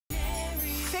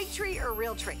Fake tree or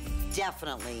real tree?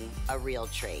 Definitely a real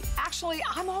tree. Actually,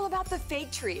 I'm all about the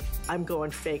fake tree. I'm going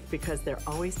fake because they're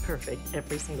always perfect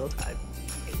every single time.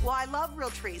 Well, I love real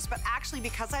trees, but actually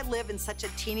because I live in such a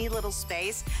teeny little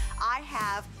space, I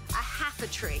have a half a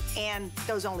tree, and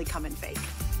those only come in fake.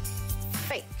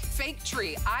 Fake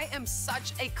tree. I am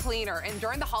such a cleaner, and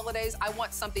during the holidays, I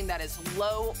want something that is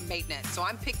low maintenance. So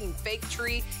I'm picking fake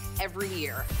tree every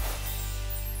year.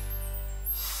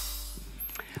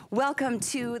 Welcome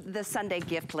to the Sunday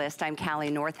gift list. I'm Callie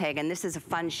Northagen. This is a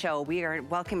fun show. We are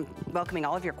welcoming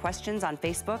all of your questions on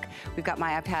Facebook. We've got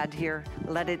my iPad here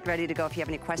ready to go. If you have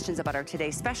any questions about our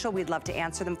today's special, we'd love to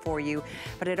answer them for you.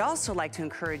 But I'd also like to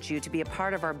encourage you to be a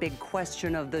part of our big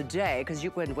question of the day, because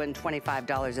you could win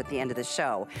 $25 at the end of the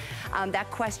show.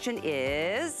 That question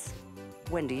is,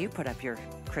 when do you put up your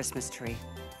Christmas tree?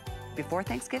 Before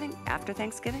Thanksgiving? After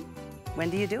Thanksgiving? When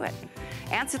do you do it?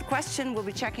 Answer the question. We'll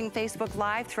be checking Facebook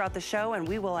Live throughout the show, and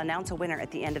we will announce a winner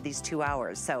at the end of these 2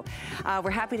 hours. So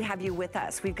we're happy to have you with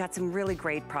us. We've got some really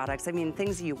great products. I mean,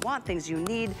 things you want, things you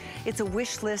need. It's a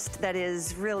wish list that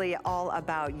is really all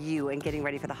about you and getting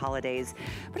ready for the holidays.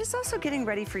 But it's also getting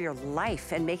ready for your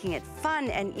life and making it fun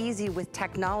and easy with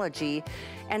technology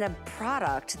and a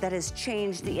product that has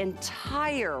changed the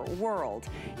entire world.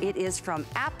 It is from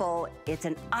Apple. It's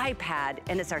an iPad,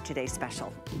 and it's our today's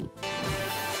special.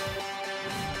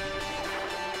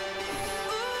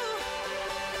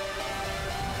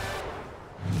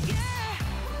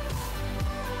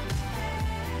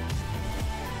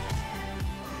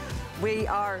 We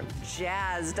are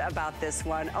jazzed about this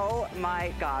one. Oh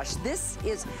my gosh. This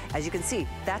is, as you can see,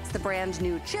 that's the brand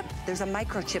new chip. There's a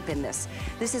microchip in this.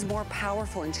 This is more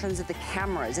powerful in terms of the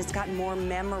cameras. It's got more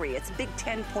memory. It's a big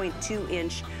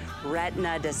 10.2-inch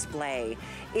Retina display.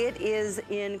 It is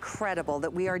incredible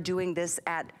that we are doing this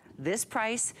at this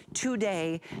price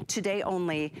today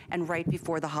only, and right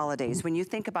before the holidays. When you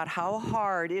think about how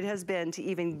hard it has been to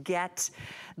even get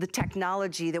the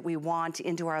technology that we want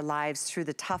into our lives through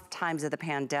the tough times of the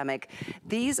pandemic,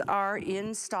 these are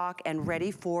in stock and ready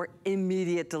for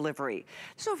immediate delivery.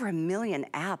 There's over 1 million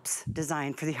apps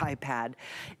designed for the iPad.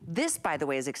 This, by the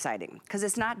way, is exciting because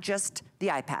it's not just the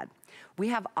iPad. We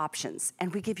have options,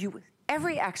 and we give you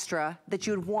every extra that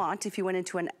you'd want if you went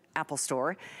into an Apple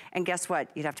store. And guess what?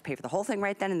 You'd have to pay for the whole thing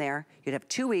right then and there. You'd have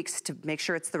 2 weeks to make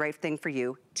sure it's the right thing for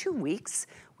you. 2 weeks?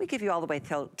 We give you all the way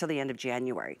till the end of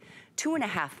January.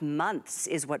 2.5 months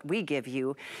is what we give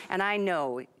you. And I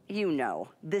know, you know,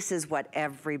 this is what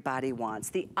everybody wants.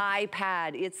 The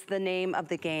iPad, it's the name of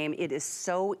the game. It is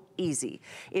so easy.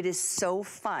 It is so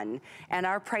fun. And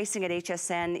our pricing at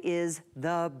HSN is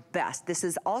the best. This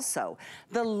is also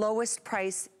the lowest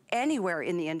price anywhere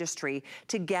in the industry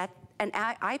to get an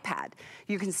iPad.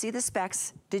 You can see the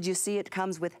specs. Did you see it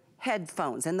comes with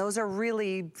headphones? And those are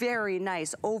really very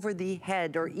nice over the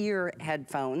head or ear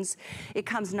headphones. It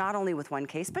comes not only with one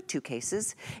case, but 2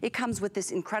 cases. It comes with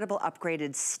this incredible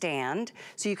upgraded stand,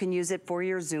 so you can use it for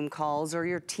your Zoom calls or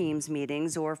your Teams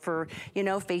meetings, or for, you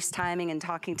know, FaceTiming and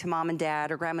talking to mom and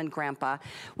dad or grandma and grandpa.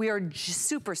 We are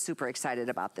super, super excited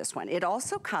about this one. It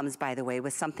also comes, by the way,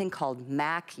 with something called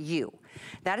Mac U.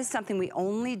 That is something we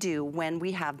only do when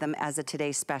we have them as a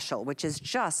Today Special, which is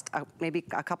just maybe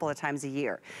a couple of times a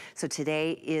year. So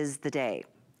today is the day.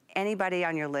 Anybody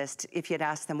on your list, if you'd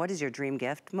ask them, what is your dream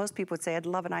gift? Most people would say, I'd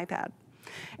love an iPad.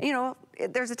 You know,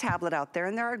 there's a tablet out there,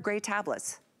 and there are great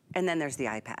tablets. And then there's the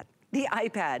iPad. The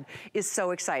iPad is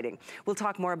so exciting. We'll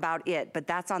talk more about it, but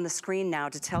that's on the screen now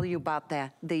to tell you about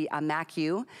the Mac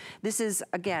U. This is,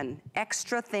 again,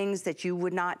 extra things that you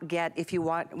would not get if you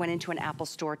went into an Apple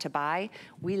store to buy.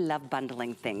 We love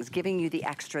bundling things, giving you the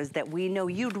extras that we know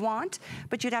you'd want,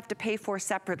 but you'd have to pay for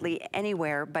separately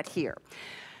anywhere but here.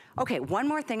 Okay, one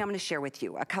more thing I'm gonna share with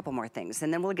you, a couple more things,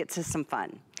 and then we'll get to some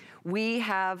fun. We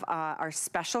have our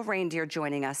special reindeer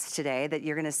joining us today that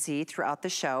you're gonna see throughout the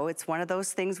show. It's one of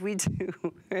those things we do.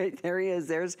 Right, there he is,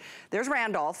 there's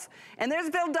Randolph, and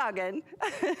there's Bill Duggan,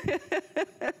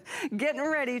 getting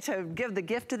ready to give the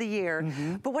gift of the year.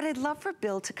 But what I'd love for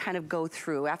Bill to kind of go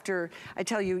through, after I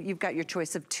tell you, you've got your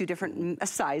choice of 2 different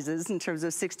sizes in terms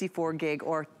of 64 gig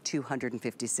or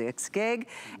 256 gig,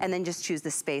 and then just choose the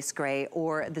space gray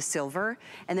or the silver,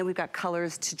 and then we've got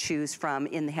colors to choose from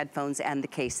in the headphones and the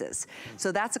cases. choices.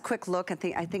 So that's a quick look.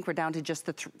 I think we're down to just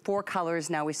the 4 colors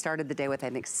now. We started the day with, I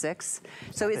think, 6.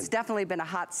 So it's definitely been a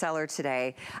hot seller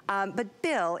today. But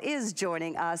Bill is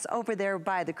joining us over there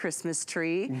by the Christmas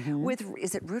tree with,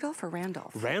 is it Rudolph or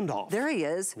Randolph? Randolph. There he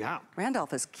is. Yeah.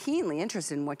 Randolph is keenly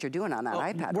interested in what you're doing on that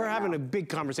iPad. We're having a big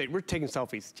conversation. We're taking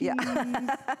selfies. Yeah.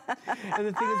 And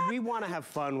the thing is, we want to have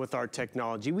fun with our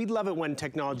technology. We love it when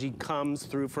technology comes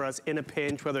through for us in a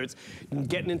pinch, whether it's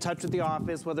getting in touch with the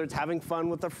office, whether it's having fun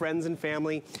with our friends and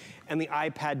family, and the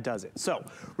iPad does it. So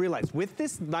realize, with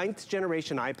this 9th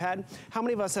generation iPad, how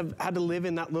many of us have had to live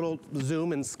in that little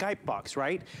Zoom and Skype box,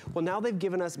 right? Well, now they've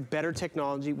given us better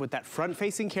technology with that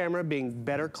front-facing camera being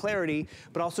better clarity,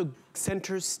 but also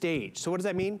center stage. So what does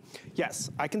that mean?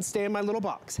 Yes, I can stay in my little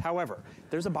box. However,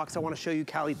 there's a box I want to show you,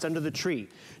 Callie. It's under the tree.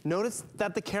 Notice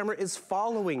that the camera is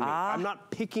following me. I'm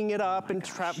not picking it up and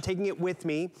taking it with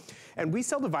me. And we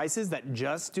sell devices that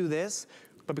just do this,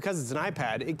 but because it's an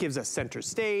iPad, it gives us center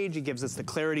stage, it gives us the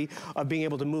clarity of being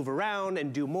able to move around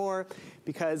and do more.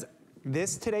 Because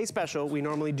this Today Special, we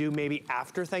normally do maybe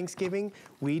after Thanksgiving.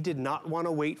 We did not want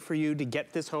to wait for you to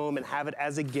get this home and have it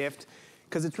as a gift,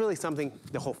 because it's really something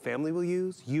the whole family will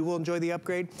use. You will enjoy the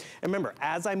upgrade. And remember,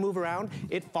 as I move around,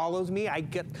 it follows me.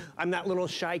 I'm that little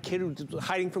shy kid who's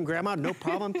hiding from grandma, no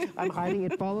problem. I'm hiding,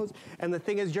 it follows. And the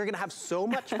thing is, you're gonna have so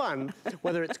much fun,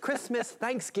 whether it's Christmas,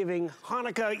 Thanksgiving,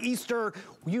 Hanukkah, Easter,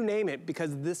 you name it,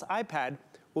 because this iPad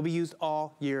will be used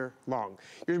all year long.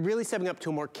 You're really stepping up to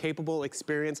a more capable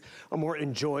experience, a more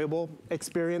enjoyable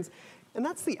experience. And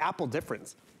that's the Apple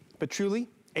difference. But truly,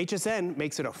 HSN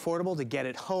makes it affordable to get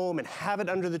it home and have it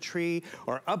under the tree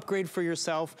or upgrade for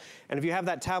yourself. And if you have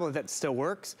that tablet that still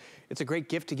works, it's a great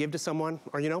gift to give to someone,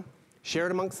 or, you know, share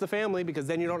it amongst the family, because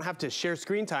then you don't have to share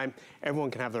screen time.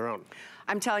 Everyone can have their own.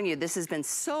 I'm telling you, this has been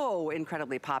so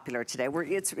incredibly popular today.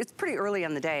 It's pretty early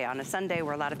on the day, on a Sunday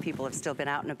where a lot of people have still been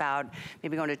out and about,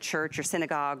 maybe going to church or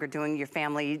synagogue or doing your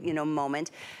family, you know,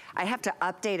 moment. I have to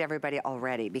update everybody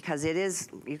already, because it is,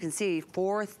 you can see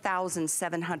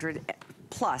 4,700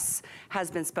 plus has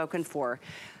been spoken for.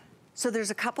 So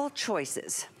there's a couple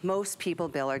choices. Most people,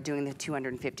 Bill, are doing the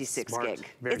 256 gig.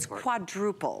 It's smart.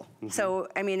 Quadruple. So,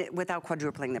 I mean, without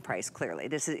quadrupling the price, clearly.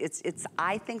 It's,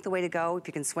 I think, the way to go. If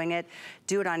you can swing it,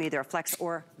 do it on either a Flex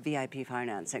or VIP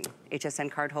financing. HSN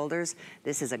card holders,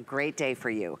 this is a great day for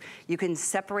you. You can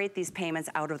separate these payments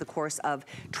out of the course of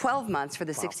 12 months for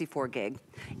the 64 gig,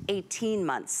 18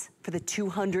 months for the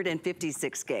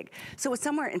 256 gig. So it's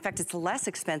somewhere, in fact, it's less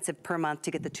expensive per month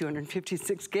to get the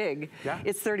 256 gig. Yeah.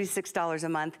 It's $36 a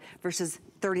month versus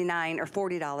 $39 or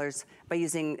 $40 by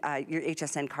using your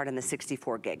HSN card on the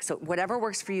 64 gig. So whatever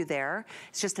works for you there,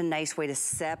 it's just a nice way to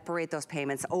separate those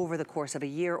payments over the course of a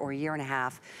year or a year and a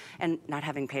half and not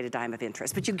having paid a dime of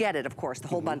interest. But you get it, of course. The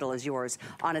whole bundle is yours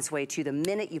on its way to you the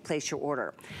minute you place your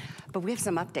order. But we have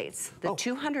some updates. The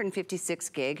 256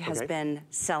 gig has been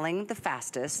selling the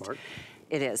fastest.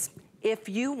 It is. If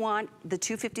you want the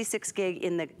 256 gig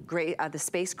in the gray, the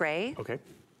space gray,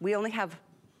 we only have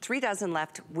 3 dozen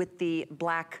left with the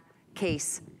black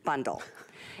case bundle.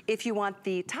 If you want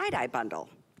the tie-dye bundle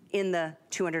in the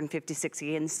 256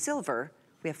 gig in silver,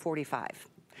 we have 45.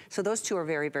 So those two are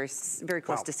very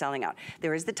close to selling out.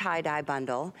 There is the tie-dye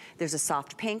bundle. There's a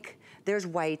soft pink, there's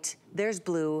white, there's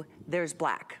blue, there's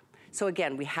black. So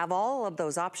again, we have all of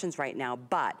those options right now,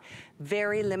 but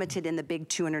very limited in the big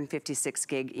 256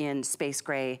 gig in space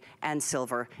gray and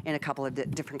silver in a couple of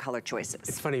different color choices.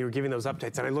 It's funny, you were giving those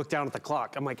updates and I looked down at the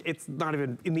clock. I'm like, it's not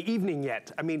even in the evening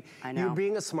yet. I mean, you're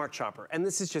being a smart shopper, and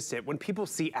this is just it. When people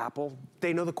see Apple,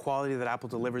 they know the quality that Apple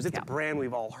delivers. It's a brand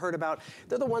we've all heard about.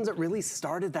 They're the ones that really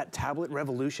started that tablet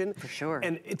revolution. For sure.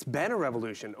 And it's been a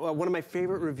revolution. One of my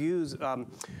favorite reviews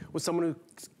was someone who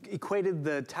equated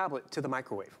the tablet to the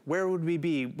microwave. Where would we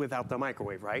be without the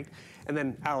microwave, right? And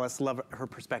then Alice, love her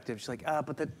perspective. She's like,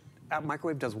 but the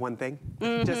microwave does one thing,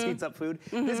 just heats up food.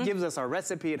 This gives us our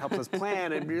recipe, it helps us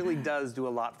plan, it really does do a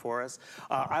lot for us.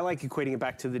 I like equating it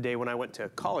back to the day when I went to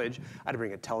college. I had to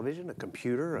bring a television, a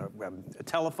computer, a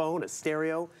telephone, a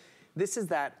stereo. This is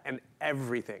that and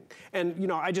everything. And you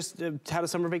know, I just had a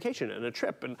summer vacation and a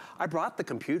trip, and I brought the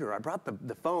computer, I brought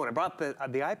the phone, I brought the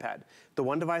iPad. The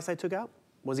one device I took out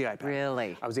was the iPad.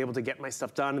 Really? I was able to get my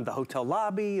stuff done in the hotel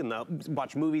lobby and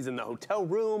watch movies in the hotel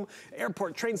room,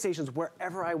 airport, train stations,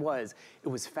 wherever I was. It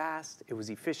was fast, it was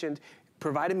efficient,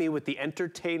 provided me with the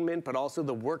entertainment, but also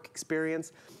the work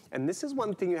experience. And this is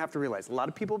one thing you have to realize. A lot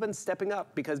of people have been stepping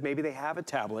up because maybe they have a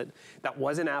tablet that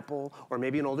was an Apple or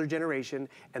maybe an older generation,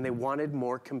 and they wanted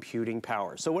more computing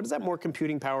power. So what does that more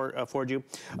computing power afford you?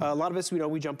 A lot of us,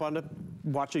 we jump on to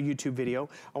watch a YouTube video.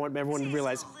 I want everyone to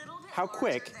realize how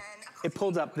quick it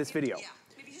pulled up this video.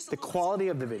 the quality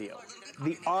of the video,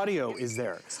 the audio is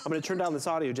there. I'm gonna turn down this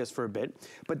audio just for a bit,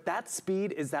 but that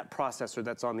speed is that processor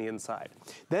that's on the inside.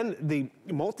 Then the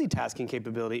multitasking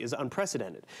capability is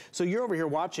unprecedented. So you're over here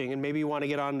watching and maybe you wanna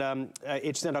get on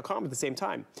hsn.com at the same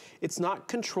time. It's not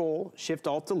Control, Shift,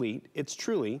 Alt, Delete. It's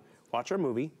truly watch our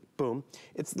movie, boom.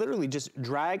 It's literally just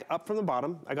drag up from the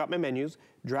bottom. I got my menus,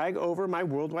 drag over my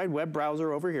World Wide Web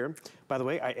browser over here. By the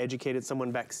way, I educated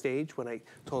someone backstage when I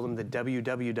told them the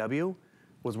www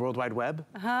was World Wide Web.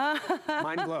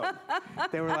 Mind blown.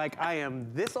 They were like, I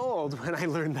am this old when I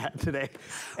learned that today.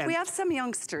 And we have some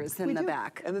youngsters in the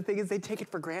back. And the thing is, they take it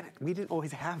for granted. We didn't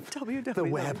always have www. the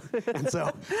web. And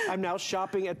so I'm now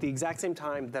shopping at the exact same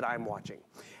time that I'm watching.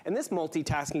 And this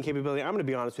multitasking capability, I'm gonna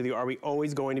be honest with you, are we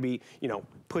always going to be,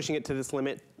 pushing it to this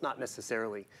limit? Not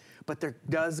necessarily. But there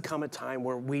does come a time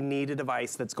where we need a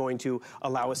device that's going to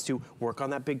allow us to work on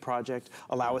that big project,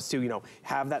 allow us to,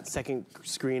 have that second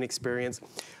screen experience.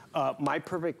 My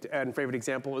perfect and favorite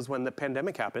example is when the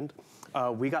pandemic happened.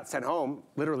 We got sent home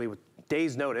literally with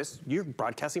days notice. You're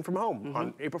broadcasting from home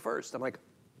on April 1st. I'm like,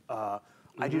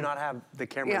 I do not have the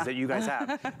cameras that you guys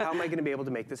have. How am I gonna be able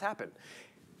to make this happen?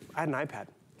 I had an iPad.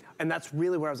 And that's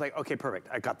really where I was like, okay, perfect.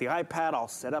 I got the iPad all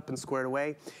set up and squared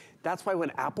away. That's why when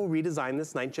Apple redesigned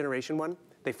this 9th generation one,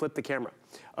 they flipped the camera,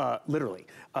 literally.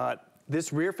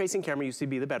 This rear-facing camera used to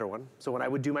be the better one. So when I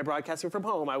would do my broadcasting from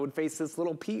home, I would face this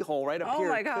little peek hole right up here. Oh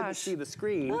my gosh. Couldn't see the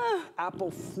screen. Apple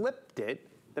flipped it.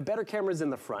 The better camera's in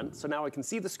the front, so now I can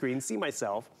see the screen, see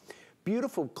myself.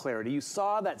 Beautiful clarity. You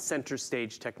saw that center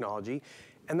stage technology.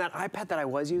 And that iPad that I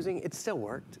was using, it still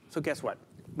worked. So guess what?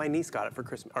 My niece got it for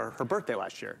Christmas, or her birthday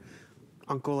last year.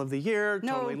 Uncle of the year,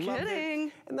 totally loved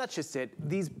it. And that's just it.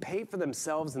 These pay for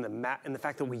themselves in the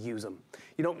fact that we use them.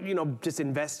 You don't, just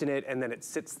invest in it and then it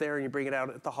sits there and you bring it out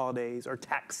at the holidays or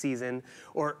tax season.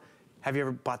 Or have you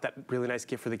ever bought that really nice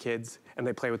gift for the kids and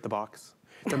they play with the box?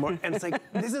 And it's like,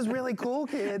 this is really cool,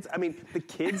 kids. I mean, the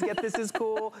kids get this is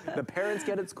cool, the parents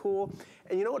get it's cool.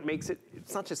 And you know what makes it,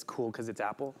 it's not just cool because it's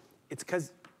Apple, it's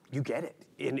because you get it,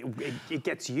 and it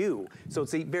gets you. So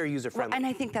it's very user-friendly. Well, and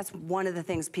I think that's one of the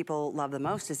things people love the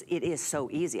most is it is so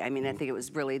easy. I mean, I think it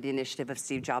was really the initiative of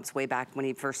Steve Jobs way back when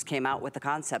he first came out with the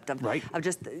concept of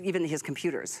just even his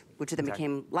computers, which then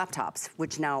became laptops,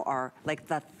 which now are like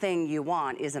the thing you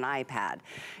want is an iPad.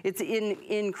 It's an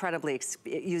incredibly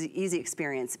easy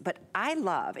experience, but I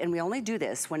love, and we only do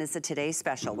this when it's a Today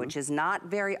Special, which is not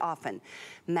very often,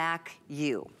 Mac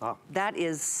U. That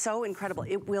is so incredible.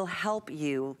 It will help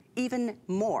you even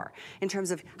more in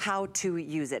terms of how to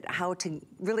use it, how to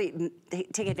really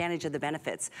take advantage of the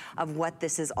benefits of what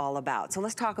this is all about. So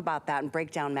let's talk about that and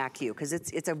break down Mac U, because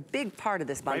it's a big part of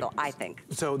this bundle, I think.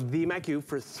 So the Mac U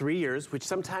for 3 years, which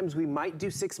sometimes we might do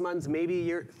 6 months, maybe a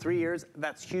year, 3 years,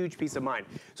 that's huge peace of mind.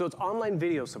 So it's online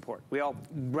video support. We all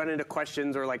run into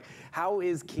questions or like, how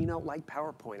is Keynote like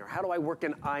PowerPoint? Or how do I work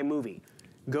in iMovie?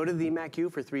 Go to the Mac U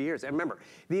for 3 years. And remember,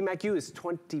 the Mac U is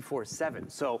 24/7.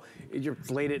 So if you're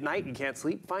late at night, you can't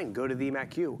sleep, fine, go to the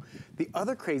Mac U. The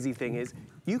other crazy thing is,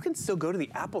 you can still go to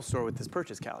the Apple Store with this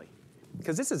purchase, Callie.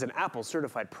 Because this is an Apple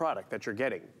certified product that you're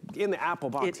getting in the Apple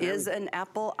box. It is an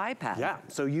Apple iPad. Yeah,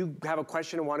 so you have a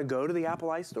question and want to go to the Apple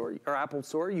iStore or Apple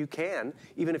Store, you can,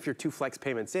 even if you're 2 flex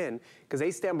payments in, because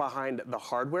they stand behind the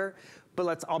hardware.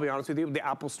 But I'll be honest with you, the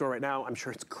Apple Store right now, I'm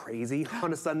sure it's crazy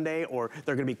on a Sunday or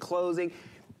they're gonna be closing.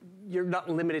 You're not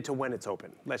limited to when it's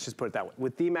open. Let's just put it that way.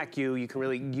 With the Mac U, you can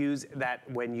really use that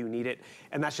when you need it.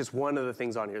 And that's just one of the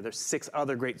things on here. There's 6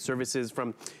 other great services,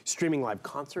 from streaming live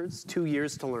concerts, 2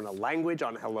 years to learn a language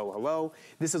on Hello Hello.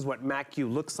 This is what Mac U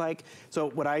looks like. So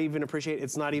what I even appreciate,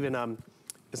 it's not even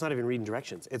reading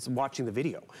directions. It's watching the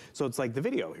video. So it's like the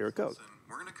video, here it goes.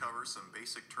 We're gonna cover some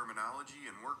basic terminology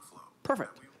and workflow.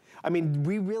 Perfect. I mean,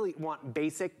 we really want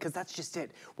basic, because that's just it.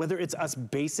 Whether it's us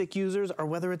basic users or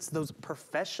whether it's those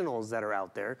professionals that are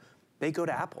out there, they go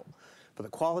to Apple. For the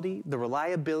quality, the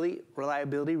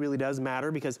reliability really does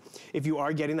matter, because if you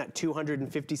are getting that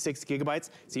 256 gigabytes,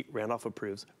 see, Randolph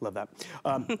approves, love that.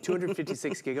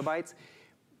 256 gigabytes.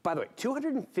 By the way,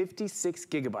 256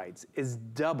 gigabytes is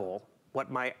double what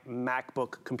my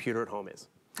MacBook computer at home is.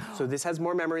 So this has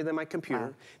more memory than my computer.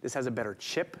 Wow. This has a better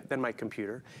chip than my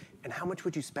computer. And how much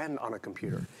would you spend on a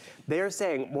computer? They are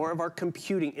saying more of our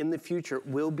computing in the future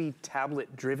will be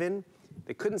tablet driven.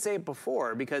 They couldn't say it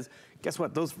before, because guess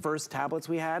what? Those first tablets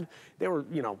we had, they were,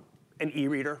 an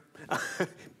e-reader.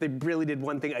 They really did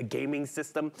one thing, a gaming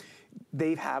system.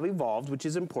 They have evolved, which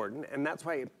is important. And that's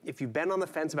why if you've been on the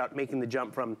fence about making the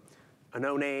jump from a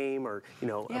no-name or,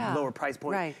 a lower price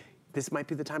point, this might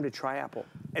be the time to try Apple.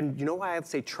 And you know why I'd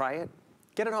say try it?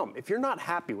 Get it home. If you're not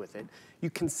happy with it, you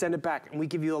can send it back, and we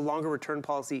give you a longer return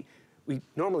policy. we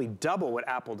normally double what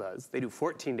Apple does. They do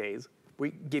 14 days. We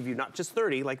give you not just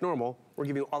 30 like normal, we're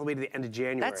giving you all the way to the end of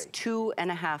January. That's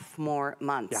 2.5 more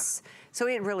months. Yeah. So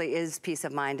it really is peace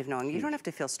of mind of knowing you don't have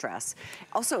to feel stress.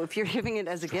 Also, if you're giving it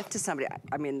as a gift to somebody,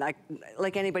 I mean,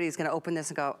 like anybody's gonna open this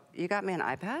and go, you got me an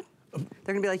iPad?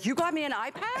 They're gonna be like, you got me an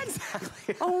iPad?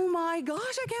 Exactly. Oh my gosh,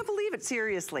 I can't believe it.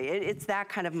 Seriously, it's that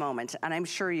kind of moment, and I'm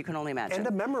sure you can only imagine. And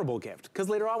a memorable gift, because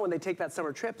later on when they take that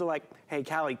summer trip, they're like, hey,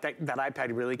 Callie, that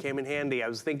iPad really came in handy. I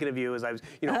was thinking of you as I was,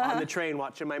 on the train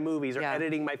watching my movies or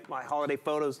editing my holiday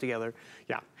photos together.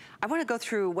 Yeah. I want to go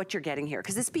through what you're getting here,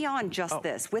 because it's beyond just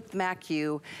this. With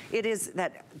MacU, it is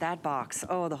that box.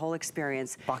 Oh, the whole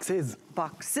experience. Boxes.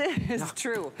 Boxes,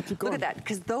 true. Look at that,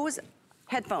 because those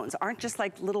headphones aren't just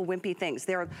like little wimpy things.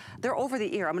 They're over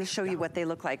the ear. I'm going to show you what they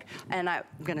look like, and I'm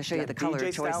going to show you the color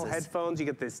choices. DJ-style headphones. You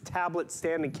get this tablet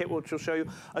stand and kit, which will show you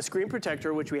a screen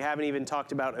protector, which we haven't even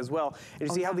talked about as well. And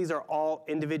you see how these are all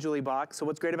individually boxed. So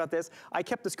what's great about this? I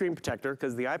kept the screen protector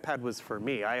because the iPad was for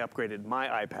me. I upgraded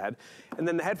my iPad, and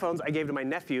then the headphones I gave to my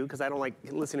nephew because I don't like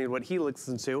listening to what he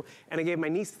listens to, and I gave my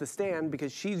niece the stand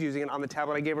because she's using it on the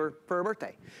tablet I gave her for her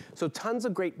birthday. So tons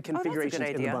of great configurations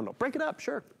in the bundle. Break it up,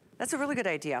 sure. That's a really good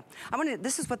idea.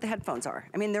 This is what the headphones are.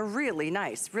 I mean, they're really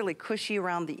nice, really cushy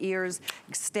around the ears,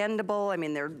 extendable. I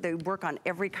mean, they work on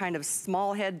every kind of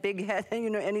small head, big head,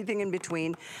 anything in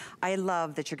between. I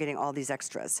love that you're getting all these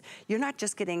extras. You're not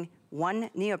just getting one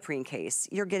neoprene case,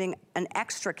 you're getting an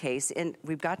extra case, and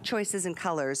we've got choices in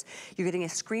colors. You're getting a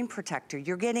screen protector.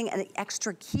 You're getting an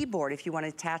extra keyboard if you want to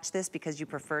attach this because you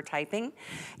prefer typing.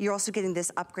 You're also getting this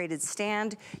upgraded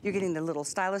stand. You're getting the little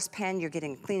stylus pen. You're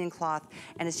getting a cleaning cloth,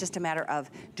 and it's just a matter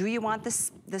of, do you want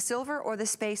the silver or the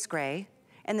space gray?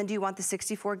 And then do you want the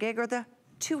 64 gig or the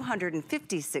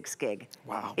 256 gig.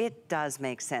 Wow. It does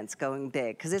make sense going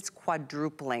big because it's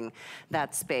quadrupling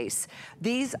that space.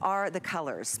 These are the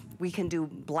colors. We can do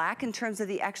black in terms of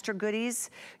the extra goodies.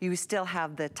 You still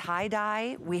have the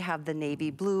tie-dye, we have the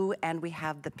navy blue, and we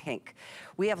have the pink.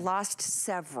 We have lost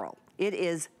several. It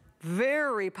is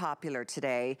very popular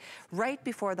today, right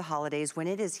before the holidays. When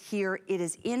it is here, it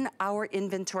is in our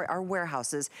inventory, our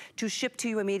warehouses, to ship to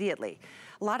you immediately.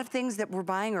 A lot of things that we're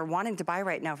buying or wanting to buy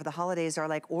right now for the holidays are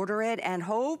like, order it and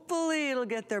hopefully it'll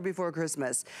get there before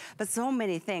Christmas. But so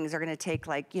many things are gonna take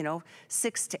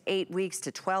 6 to 8 weeks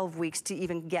to 12 weeks to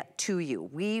even get to you.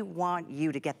 We want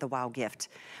you to get the wow gift,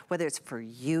 whether it's for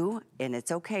you, and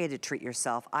it's okay to treat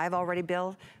yourself. I've already,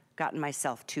 Bill, gotten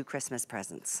myself 2 Christmas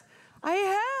presents. I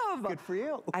have. Good for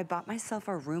you. I bought myself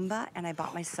a Roomba, and I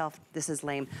bought myself, this is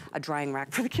lame, a drying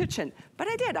rack for the kitchen. But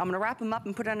I did. I'm gonna wrap them up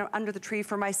and put it under the tree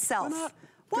for myself. Why not?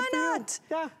 Why not?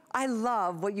 Yeah. I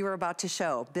love what you were about to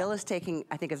show. Bill is taking,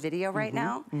 I think, a video right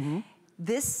now.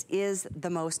 This is the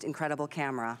most incredible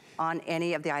camera on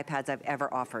any of the iPads I've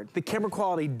ever offered. The camera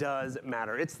quality does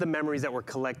matter. It's the memories that we're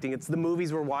collecting. It's the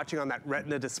movies we're watching on that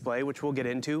Retina display, which we'll get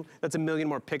into. That's 1 million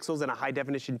more pixels than a high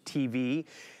definition TV.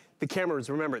 The cameras,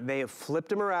 remember, they have flipped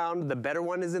them around. The better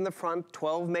one is in the front,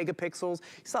 12 megapixels.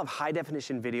 You still have high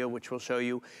definition video, which we'll show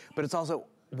you, but it's also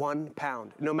 1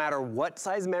 pound. No matter what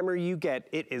size memory you get,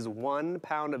 it is 1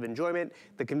 pound of enjoyment,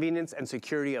 the convenience and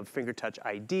security of Finger Touch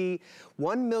ID.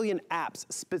 1 million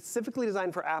apps specifically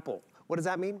designed for Apple. What does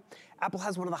that mean? Apple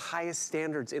has one of the highest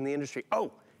standards in the industry.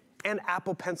 Oh, and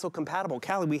Apple Pencil compatible.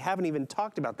 Callie, we haven't even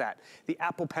talked about that. The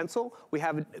Apple Pencil, we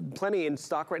have plenty in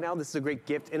stock right now. This is a great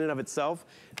gift in and of itself.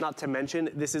 Not to mention,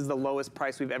 this is the lowest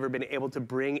price we've ever been able to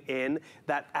bring in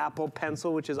that Apple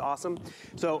Pencil, which is awesome.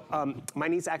 So my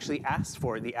niece actually asked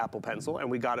for the Apple Pencil, and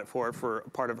we got it for her for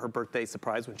part of her birthday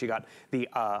surprise when she got the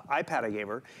iPad I gave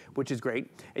her, which is great.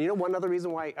 And you know one other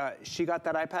reason why she got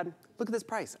that iPad? Look at this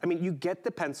price. I mean, you get the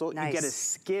pencil, you get a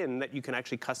skin that you can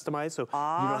actually customize, so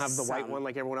you don't have the white one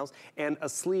like everyone else, and a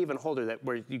sleeve and holder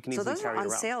where you can easily carry it around. So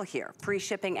those are on sale here, free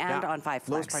shipping and on 5 Flex.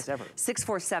 Lowest price ever.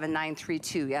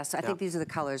 647932. Yes, I think these are the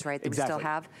colors, right, that we still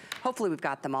have. Hopefully we've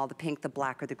got them all, the pink, the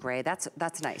black, or the gray. That's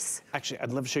nice. Actually,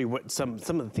 I'd love to show you what some of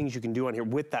the things you can do on here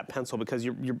with that pencil because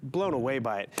you're blown away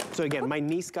by it. So again, my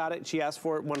niece got it. She asked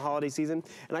for it one holiday season.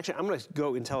 And actually, I'm going to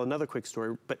go and tell another quick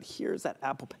story, but here's that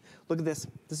Apple Pen. Look at this.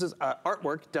 This is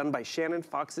artwork done by Shannon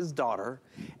Fox's daughter.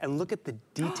 And look at the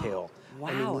detail. Wow.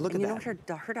 I mean, look at that. You know what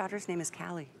her daughter's name is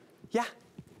Callie. Yeah.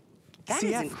 That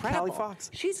is incredible. Callie Fox.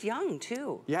 She's young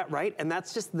too. Yeah, right? And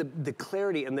that's just the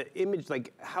clarity and the image,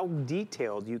 like how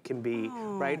detailed you can be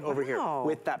right over here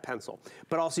with that pencil.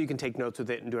 But also you can take notes with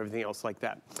it and do everything else like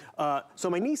that. So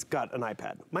my niece got an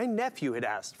iPad. My nephew had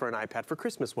asked for an iPad for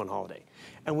Christmas one holiday.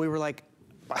 And we were like,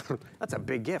 that's a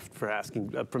big gift for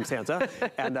asking from Santa.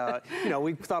 And, you know,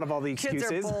 we thought of all the excuses.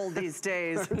 Kids are bold these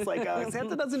days. It's like,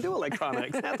 Santa doesn't do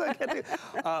electronics. Santa can't do.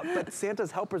 But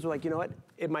Santa's helpers were like, you know what?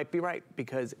 It might be right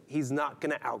because he's not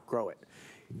going to outgrow it.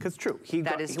 Because true, he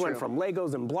went from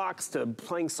Legos and blocks to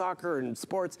playing soccer and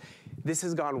sports. This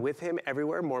has gone with him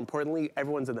everywhere. More importantly,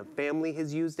 everyone's in the family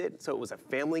has used it, so it was a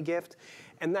family gift.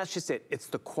 And that's just it. It's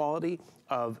the quality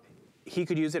of, he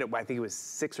could use it at, I think he was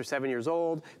 6 or 7 years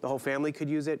old. The whole family could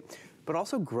use it. But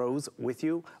also grows with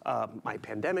you. My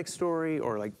pandemic story,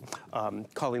 or like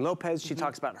Colleen Lopez, she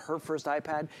talks about her first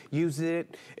iPad, used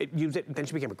it, then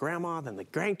she became a grandma, then the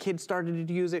grandkids started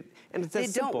to use it, and it's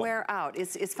as simple. They don't wear out.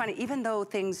 It's funny, even though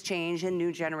things change and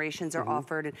new generations are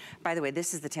offered, and by the way,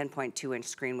 this is the 10.2-inch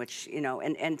screen, which, you know,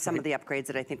 and some of the upgrades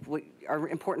that I think are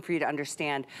important for you to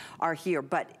understand are here,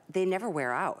 but they never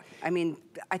wear out. I mean,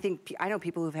 I know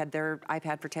people who've had their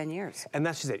iPad for 10 years. And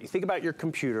that's just it. You think about your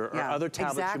computer or other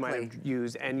tablets you might have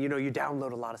used, and you know, you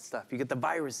download a lot of stuff. You get the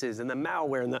viruses and the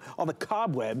malware and all the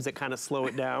cobwebs that kind of slow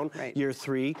it down. Year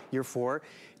 3, year 4.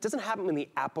 It doesn't happen in the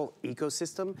Apple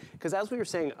ecosystem, because as we were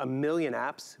saying, 1 million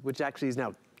apps, which actually is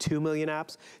now 2 million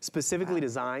apps, specifically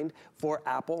designed for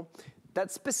Apple.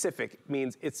 That specific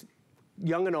means it's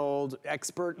young and old,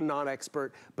 expert and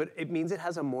non-expert, but it means it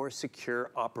has a more secure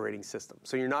operating system.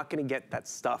 So you're not gonna get that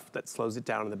stuff that slows it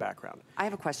down in the background. I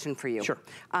have a question for you. Sure.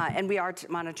 And we are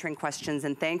monitoring questions,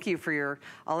 and thank you for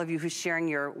all of you who's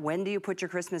sharing when do you put your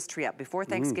Christmas tree up? Before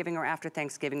Thanksgiving or after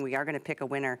Thanksgiving? We are gonna pick a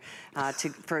winner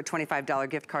for a $25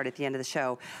 gift card at the end of the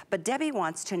show. But Debbie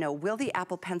wants to know, will the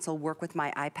Apple Pencil work with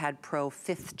my iPad Pro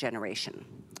 5th generation?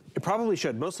 It probably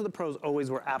should. Most of the Pros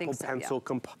always were Apple Pencil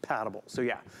compatible. So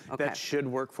yeah, that should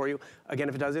work for you. Again,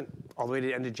 if it doesn't, all the way to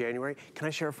the end of January. Can I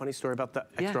share a funny story about the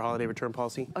extra holiday return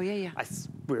policy? Oh, yeah.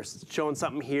 We were showing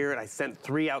something here, and I sent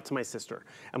 3 out to my sister.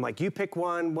 I'm like, you pick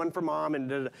one for mom,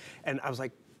 and I was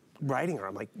like, writing her,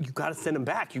 I'm like, you gotta send them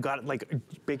back. You gotta, like,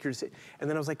 make your decision. And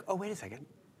then I was like, oh, wait a second.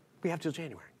 We have till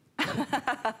January.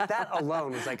 That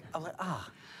alone was like,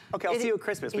 okay, I'll see you at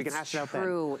Christmas. We can hash it out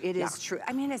then. It is true.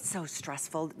 I mean, it's so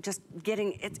stressful. Just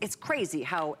getting, it's crazy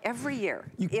how every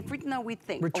year, even though we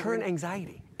think. Return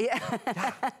anxiety. Yeah.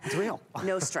 It's real.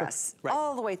 No stress.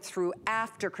 All the way through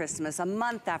after Christmas, a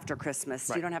month after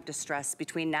Christmas. You don't have to stress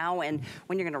between now and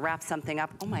when you're gonna wrap something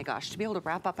up. Oh my gosh, to be able to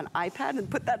wrap up an iPad and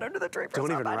put that under the tree for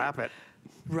somebody. Don't even wrap it.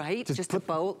 Right? Just a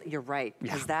boat. You're right.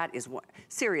 Because that is what,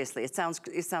 seriously, it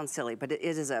sounds silly, but it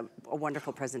is a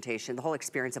wonderful presentation. The whole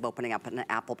experience of opening up an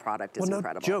Apple product is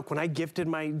incredible. No joke. When I gifted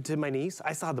to my niece,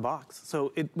 I saw the box.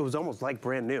 So it was almost like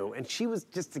brand new. And she was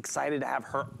just excited to have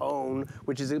her own,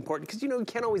 which is important. Because, you know, you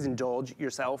can't always indulge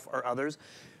yourself or others.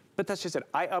 But that's just it.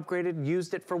 I upgraded,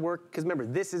 used it for work. Because remember,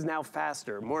 this is now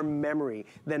faster, more memory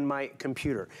than my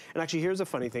computer. And actually, here's a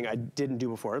funny thing I didn't do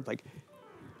before. Like,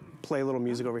 play a little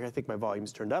music over here. I think my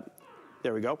volume's turned up.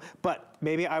 There we go. But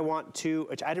maybe I want to,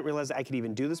 which I didn't realize I could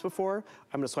even do this before.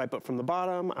 I'm gonna swipe up from the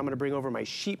bottom. I'm gonna bring over my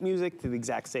sheet music to the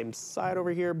exact same side over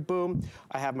here. Boom.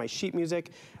 I have my sheet music.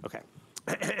 Okay.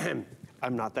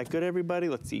 I'm not that good, everybody.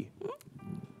 Let's see.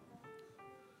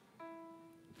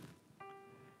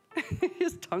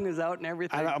 His tongue is out and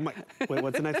everything. I'm like, wait,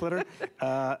 what's the next letter?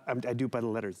 I do it by the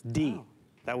letters. D. Oh.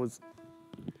 That was.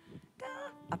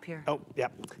 Up here. Oh, yeah.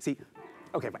 See.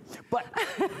 Okay, fine. But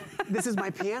this is my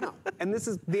piano, and this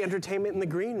is the entertainment in the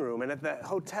green room and at the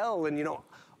hotel, and you know,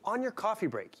 on your coffee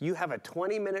break, you have a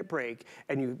 20-minute break,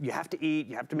 and you have to eat,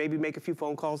 you have to maybe make a few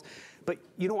phone calls, but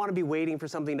you don't want to be waiting for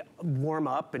something to warm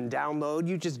up and download.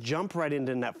 You just jump right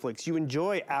into Netflix. You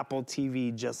enjoy Apple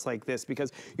TV just like this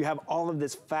because you have all of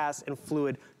this fast and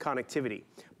fluid connectivity.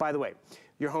 By the way,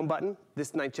 your home button,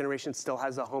 this 9th generation still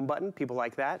has a home button. People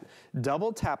like that.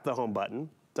 Double tap the home button,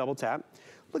 double tap.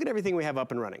 Look at everything we have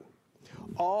up and running.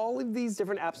 All of these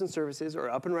different apps and services are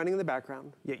up and running in the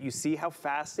background, yet you see how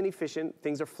fast and efficient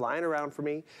things are flying around for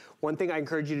me. One thing I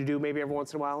encourage you to do maybe every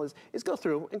once in a while is go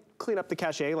through and clean up the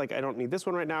cache. Like, I don't need this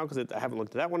one right now because I haven't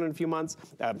looked at that one in a few months.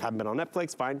 I haven't been on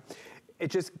Netflix, fine.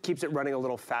 It just keeps it running a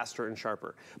little faster and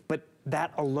sharper. But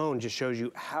that alone just shows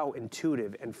you how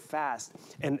intuitive and fast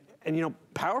and you know,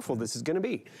 powerful this is gonna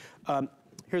be.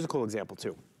 Here's a cool example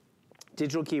too.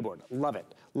 Digital keyboard, love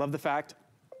it. Love the fact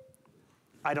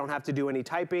I don't have to do any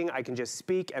typing. I can just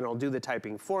speak and it'll do the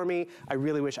typing for me. I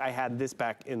really wish I had this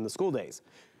back in the school days.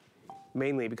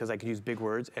 Mainly because I could use big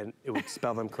words and it would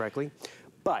spell them correctly.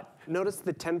 But notice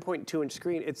the 10.2-inch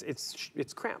screen,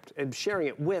 it's cramped, and sharing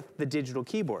it with the digital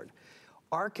keyboard.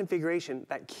 Our configuration,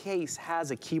 that case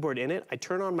has a keyboard in it. I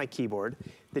turn on my keyboard,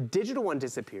 the digital one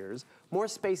disappears, more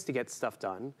space to get stuff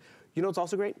done. You know what's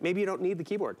also great? Maybe you don't need the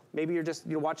keyboard. Maybe you're just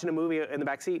watching a movie in the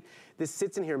back seat. This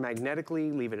sits in here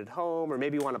magnetically, leave it at home, or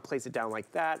maybe you want to place it down like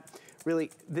that.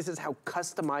 Really, this is how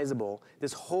customizable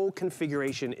this whole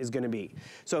configuration is going to be.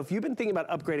 So if you've been thinking about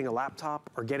upgrading a laptop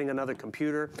or getting another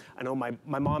computer, I know my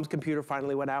mom's computer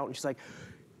finally went out, and she's like,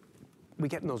 we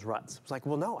get in those ruts. It's like,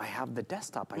 well, no, I have the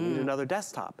desktop. I need another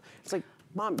desktop. It's like,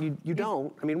 Mom, you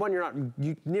don't. I mean, one, you're not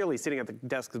nearly sitting at the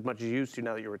desk as much as you used to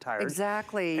now that you're retired.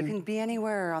 Exactly. You can be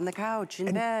anywhere, on the couch,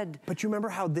 in bed. But you remember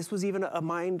how this was even a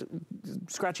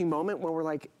mind-scratching moment where we're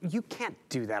like, you can't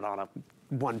do that on a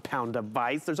 1 pound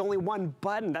device. There's only one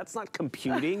button. That's not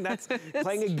computing. That's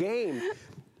playing a game.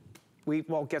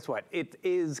 Well, guess what? It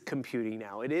is computing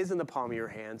now. It is in the palm of your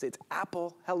hands. It's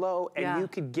Apple, hello, and you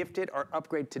could gift it or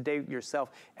upgrade today yourself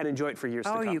and enjoy it for years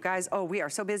to come. Oh, you guys, we are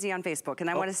so busy on Facebook. And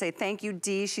I want to say thank you,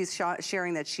 Dee. She's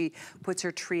sharing that she puts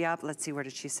her tree up. Let's see, where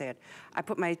did she say it? I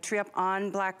put my tree up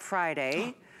on Black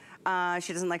Friday.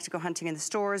 She doesn't like to go hunting in the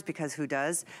stores because who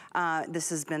does?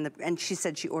 This has been and she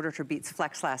said she ordered her Beats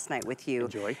Flex last night with you.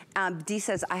 Enjoy. Dee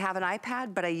says, I have an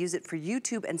iPad, but I use it for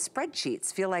YouTube and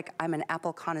spreadsheets. Feel like I'm an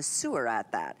Apple connoisseur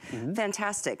at that.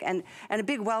 Fantastic. And a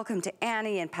big welcome to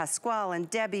Annie and Pasquale and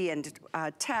Debbie and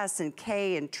Tess and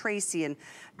Kay and Tracy and,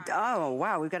 oh,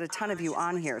 wow, we've got a ton of you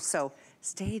on here. So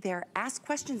stay there, ask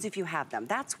questions if you have them.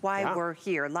 That's why we're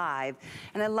here live.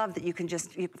 And I love that you can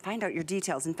find out your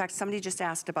details. In fact, somebody just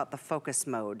asked about the focus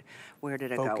mode. Where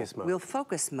did it go? Focus mode. Will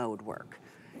focus mode work?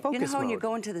 Focus you know how when you mode.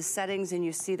 go into the settings and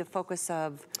you see the focus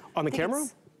of... On the camera?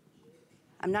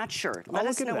 I'm not sure. Let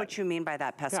us know what you mean by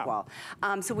that, Pasquale.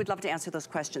 So we'd love to answer those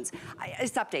questions.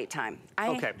 It's update time.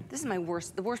 This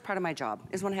is the worst part of my job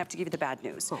is when I have to give you the bad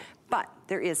news. But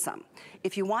there is some.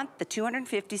 If you want the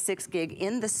 256 gig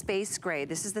in the space gray,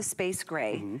 this is the space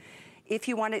gray. If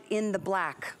you want it in the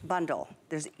black bundle,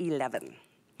 there's 11.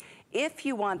 If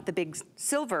you want the big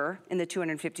silver in the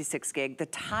 256 gig, the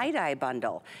tie-dye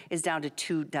bundle is down to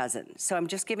 2 dozen. So I'm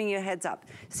just giving you a heads up.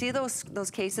 See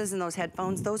those cases and those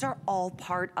headphones? Those are all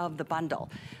part of the bundle.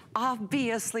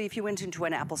 Obviously, if you went into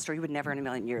an Apple store, you would never in a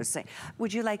million years say,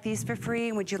 would you like these for free?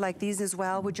 And would you like these as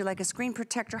well? Would you like a screen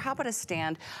protector? How about a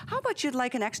stand? How about you'd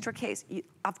like an extra case?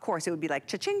 Of course, it would be like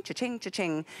cha-ching, cha-ching,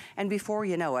 cha-ching. And before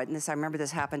you know it, and I remember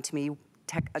this happened to me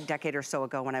a decade or so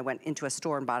ago when I went into a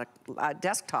store and bought a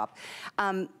desktop.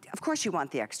 Of course you want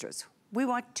the extras. We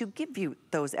want to give you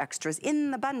those extras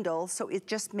in the bundle, so it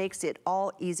just makes it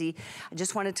all easy. I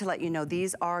just wanted to let you know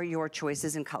these are your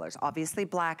choices in colors. Obviously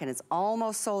black, and it's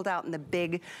almost sold out in the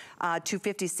big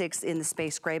 256 in the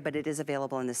space gray, but it is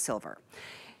available in the silver.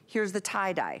 Here's the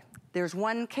tie-dye. There's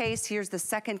one case, here's the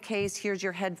second case, here's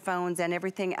your headphones and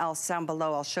everything else down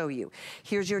below I'll show you.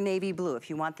 Here's your navy blue. If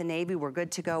you want the navy, we're good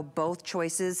to go. Both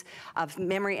choices of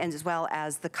memory and as well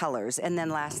as the colors. And then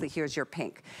lastly, here's your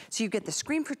pink. So you get the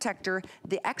screen protector,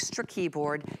 the extra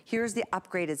keyboard, here's the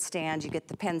upgraded stand, you get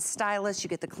the pen stylus, you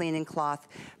get the cleaning cloth,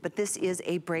 but this is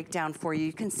a breakdown for you.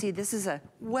 You can see this is a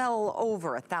well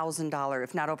over $1,000,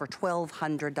 if not over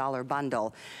 $1,200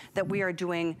 bundle that we are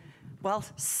doing, well,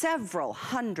 several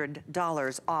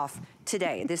 $100s off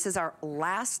today. This is our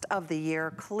last of the year.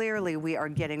 Clearly, we are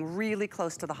getting really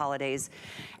close to the holidays.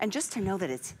 And just to know that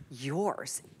it's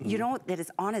yours, you know that it's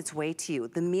on its way to you.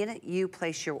 The minute you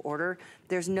place your order,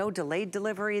 there's no delayed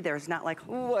delivery. There's not like,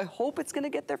 oh, I hope it's gonna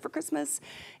get there for Christmas.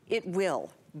 It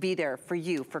will be there for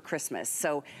you for Christmas.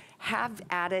 So have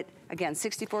at it. Again,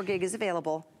 64 gig is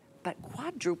available, but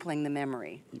quadrupling the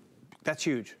memory. That's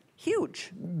huge.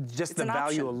 Huge. Just the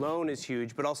value alone is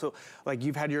huge, but also, like,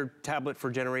 you've had your tablet for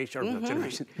years,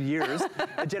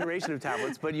 a generation of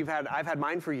tablets, but I've had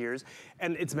mine for years,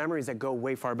 and it's memories that go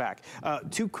way far back.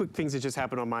 2 quick things that just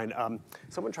happened on mine.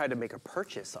 Someone tried to make a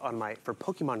purchase on for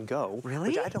Pokemon Go. Really?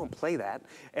 Which I don't play that.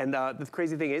 And the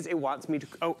crazy thing is, it wants me to,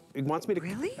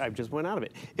 really? I just went out of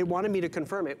it. It wanted me to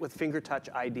confirm it with finger touch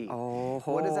ID. Oh.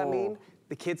 What does that mean?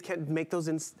 The kids can't make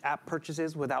those app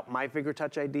purchases without my finger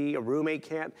touch ID. A roommate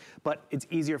can't, but it's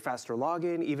easier, faster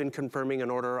login, even confirming an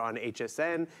order on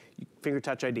HSN, finger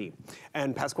touch ID.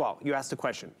 And Pasquale, you asked a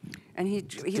question. And he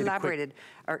elaborated,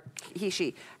 or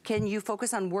she, can you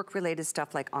focus on work-related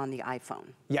stuff like on the iPhone?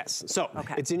 Yes, so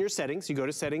it's in your settings. You go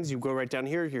to settings, you go right down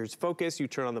here, here's focus, you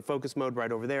turn on the focus mode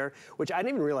right over there, which I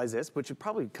didn't even realize this, which would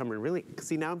probably come in really,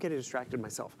 see, now I'm getting distracted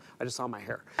myself. I just saw my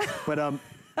hair. But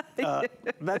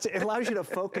It allows you to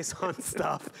focus on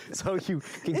stuff so you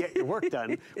can get your work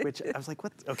done, which I was like,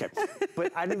 what? Okay.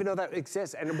 But I didn't even know that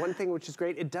exists. And one thing which is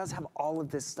great, it does have all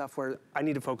of this stuff where I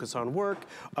need to focus on work.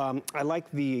 I like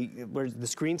where the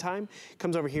screen time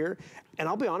comes over here. And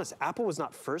I'll be honest, Apple was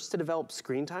not first to develop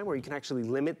screen time where you can actually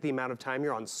limit the amount of time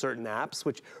you're on certain apps,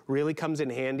 which really comes in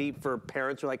handy for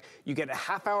parents who are like, you get a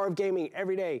half hour of gaming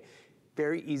every day.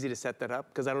 Very easy to set that up,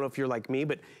 because I don't know if you're like me,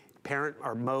 but parent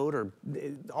or mode or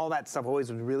all that stuff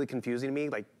always was really confusing to me,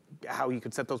 like how you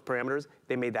could set those parameters.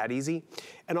 They made that easy.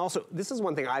 And also, this is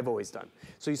one thing I've always done.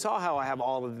 So you saw how I have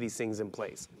all of these things in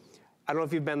place. I don't know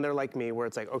if you've been there like me, where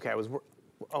it's like, okay, look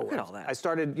at all that. I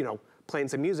started, playing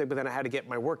some music, but then I had to get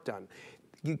my work done.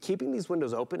 Keeping these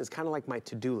windows open is kind of like my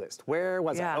to-do list. Where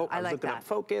was I? Oh, I was looking at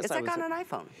Focus. It's like on an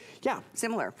iPhone. Yeah.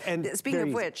 Similar. And speaking of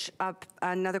which,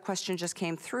 another question just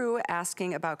came through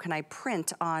asking about, can I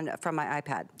print from my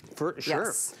iPad? For sure.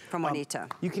 Yes, from Juanita.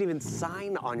 You can even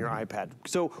sign on your iPad.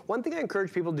 So one thing I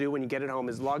encourage people to do when you get it home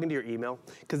is log into your email,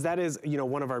 because that is,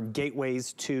 one of our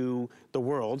gateways to the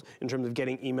world in terms of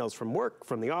getting emails from work,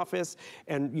 from the office.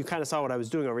 And you kind of saw what I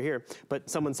was doing over here, but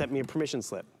someone sent me a permission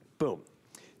slip. Boom.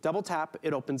 Double tap,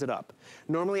 it opens it up.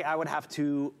 Normally, I would have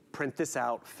to print this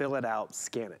out, fill it out,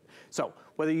 scan it. So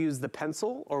whether you use the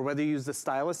pencil or whether you use the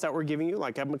stylus that we're giving you,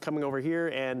 like I'm coming over here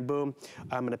and boom,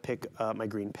 I'm gonna pick my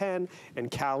green pen.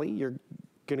 And Callie, you're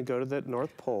gonna go to the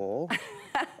North Pole.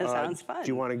 Sounds fun. Do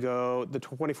you wanna go the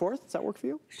 24th? Does that work for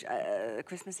you?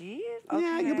 Christmas Eve? Okay.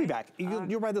 Yeah, you'll be back.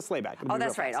 You'll ride the sleigh back. Oh,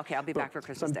 that's right. Okay, I'll be back for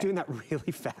Christmas Day. So I'm doing that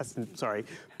really fast, and sorry.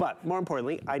 But more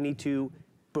importantly, I need to,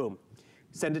 boom,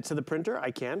 send it to the printer. I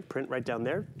can print right down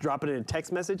there, drop it in a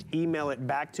text message, email it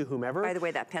back to whomever. By the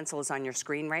way, that pencil is on your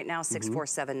screen right now,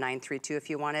 647932 if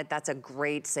you want it. That's a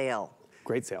great sale.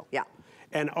 Great sale. Yeah.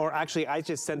 Or actually, I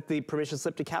just sent the permission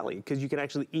slip to Callie, because you can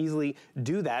actually easily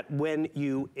do that when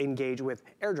you engage with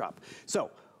AirDrop.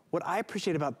 So what I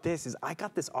appreciate about this is I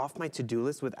got this off my to-do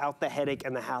list without the headache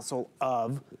and the hassle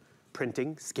of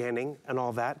printing, scanning, and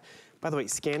all that. By the way,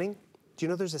 scanning, do you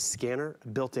know there's a scanner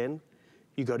built in?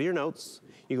 You go to your notes,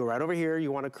 you go right over here,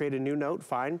 you want to create a new note,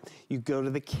 fine. You go to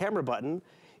the camera button,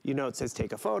 it says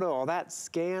take a photo, all that,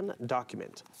 scan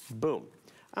document, boom.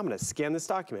 I'm gonna scan this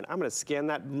document. I'm gonna scan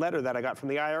that letter that I got from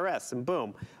the IRS, and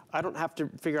boom. I don't have to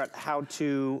figure out how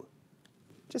to,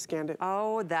 just scanned it.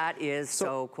 Oh, that is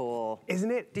so cool.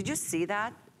 Isn't it? Did you see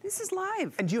that? This is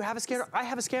live. And do you have a scanner? I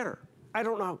have a scanner. I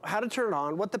don't know how to turn it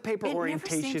on, what the paper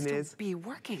orientation is. It never seems to be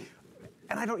working.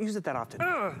 And I don't use it that often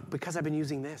because I've been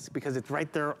using this, because it's right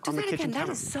there on the kitchen counter.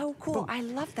 That is so cool. Boom. I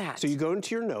love that. So you go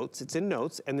into your notes, it's in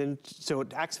notes, and then, so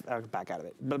it acts, back out of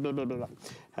it. Blah, blah, blah, blah, blah.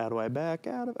 How do I back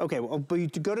out of it? Okay, well, but you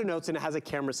go to notes and it has a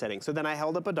camera setting. So then I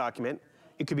held up a document.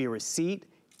 It could be a receipt,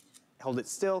 hold it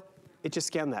still, it just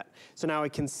scanned that. So now I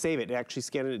can save it. It actually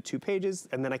scanned it to 2 pages,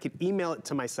 and then I could email it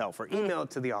to myself or email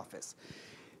it to the office.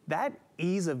 That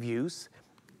ease of use,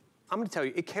 I'm gonna tell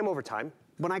you, it came over time.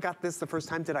 When I got this the first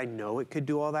time, did I know it could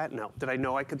do all that? No. Did I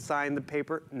know I could sign the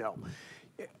paper? No.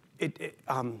 It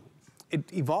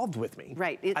evolved with me.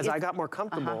 Right. As I got more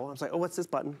comfortable, I was like, oh, what's this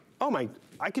button? Oh my,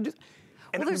 I could just,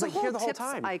 and it was like here the whole time. There's a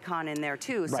whole tips icon in there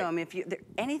too. Right. So I mean, if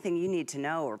anything you need to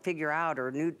know or figure out or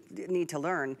need to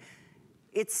learn,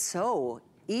 it's so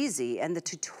easy, and the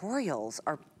tutorials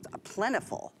are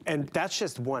plentiful. And that's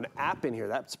just one app in here.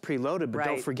 That's preloaded, but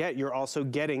don't forget, you're also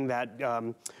getting that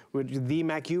the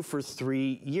Mac U for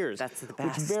 3 years. That's the best.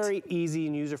 Which is very easy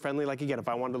and user-friendly. Like again, if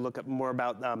I wanted to look up more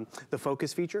about the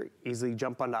focus feature, easily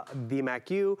jump on the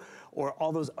Mac U or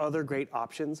all those other great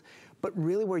options. But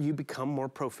really where you become more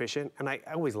proficient, and I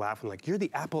always laugh, I'm like, you're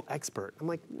the Apple expert. I'm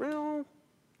like, well,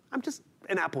 I'm just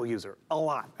an Apple user, a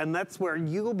lot. And that's where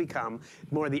you'll become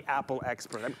more the Apple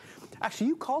expert. Actually,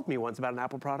 you called me once about an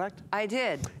Apple product. I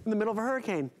did. In the middle of a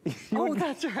hurricane.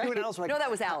 That's right. You and Alice were like, no, that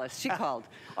was Alice. She called.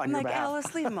 I'm like, behalf.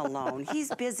 Alice, leave him alone.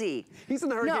 He's busy. He's in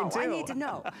the hurricane too. No, I need to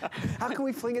know. How can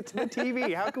we fling it to the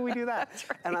TV? How can we do that?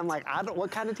 Right. And I'm like,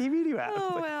 what kind of TV do you have?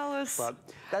 Oh, Alice. But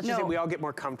that's just it. We all get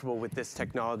more comfortable with this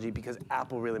technology because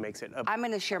Apple really makes it I'm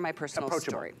going to share my personal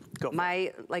story. Go for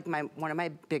it. One of my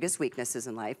biggest weaknesses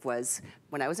in life was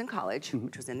when I was in college,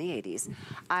 which was in the 80s,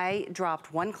 I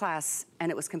dropped one class and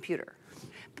it was computer.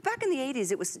 But back in the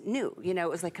 80s, it was new. It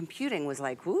was like computing was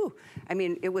like, woo. I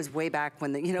mean, it was way back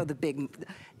when the big,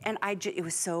 and it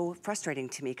was so frustrating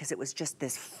to me because it was just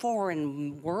this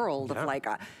foreign world of like,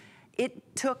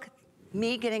 it took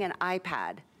me getting an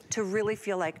iPad to really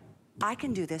feel like I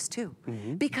can do this too,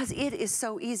 because it is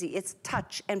so easy. It's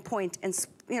touch and point and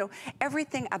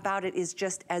everything about it is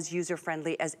just as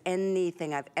user-friendly as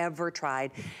anything I've ever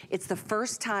tried. It's the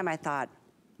first time I thought,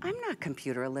 I'm not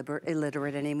computer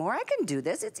illiterate anymore. I can do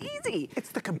this. It's easy. It's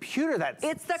the computer that's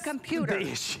It's the computer.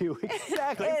 The issue.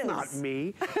 Exactly. It's not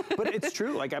me. But it's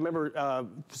true. Like I remember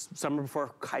summer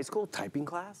before high school, typing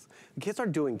class. The kids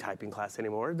aren't doing typing class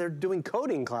anymore. They're doing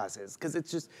coding classes because it's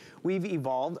just, we've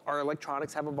evolved. Our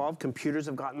electronics have evolved. Computers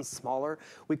have gotten smaller.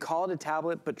 We call it a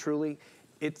tablet, but truly,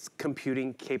 it's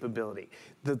computing capability.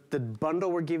 The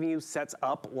bundle we're giving you sets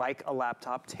up like a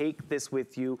laptop. Take this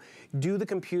with you. Do the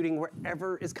computing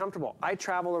wherever is comfortable. I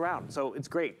travel around, so it's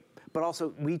great. But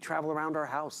also, we travel around our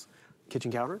house.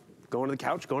 Kitchen counter, going to the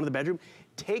couch, going to the bedroom.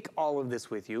 Take all of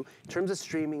this with you in terms of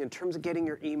streaming, in terms of getting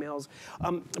your emails.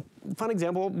 Fun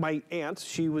example, my aunt,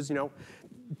 she was,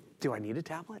 do I need a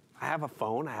tablet? I have a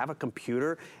phone, I have a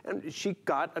computer. And she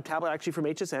got a tablet actually from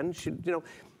HSN. She,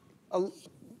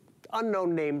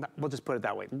 unknown name, we'll just put it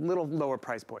that way, little lower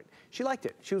price point. She liked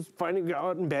it. She was finding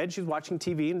out in bed, she was watching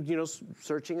TV and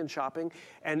searching and shopping,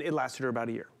 and it lasted her about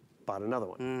a year. Bought another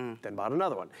one, then bought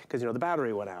another one, because the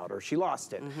battery went out or she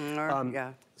lost it.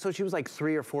 So she was like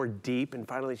 3 or 4 deep, and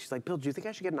finally she's like, Bill, do you think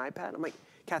I should get an iPad? I'm like,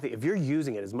 Kathy, if you're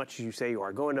using it as much as you say you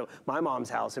are, going to my mom's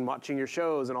house and watching your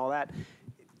shows and all that,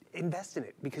 invest in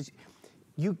it, because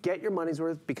you get your money's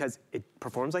worth because it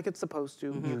performs like it's supposed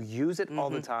to. You use it all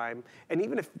the time. And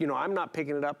even if, I'm not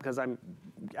picking it up because I'm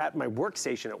at my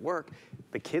workstation at work,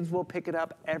 the kids will pick it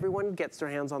up. Everyone gets their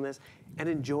hands on this and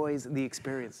enjoys the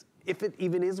experience. If it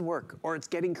even is work, or it's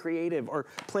getting creative, or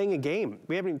playing a game.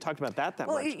 We haven't even talked about that much.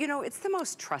 Well, it's the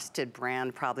most trusted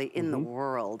brand probably in the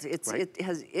world. It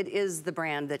is the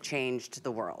brand that changed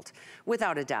the world,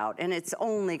 without a doubt. And it's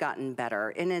only gotten better.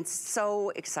 And it's so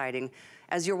exciting.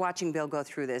 As you're watching Bill go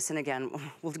through this, and again,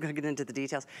 we'll get into the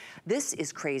details, this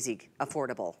is crazy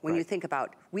affordable. When you think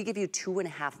about, we give you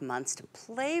 2.5 months to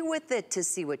play with it to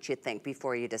see what you think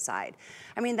before you decide.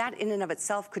 I mean, that in and of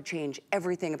itself could change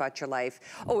everything about your life.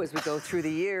 Oh, as we go through the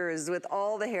years with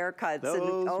all the haircuts. Those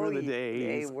were the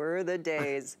days. They were the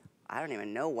days. I don't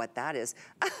even know what that is.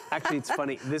 Actually, it's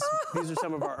funny. These are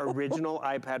some of our original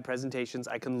iPad presentations.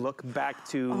 I can look back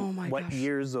to what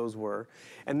years those were.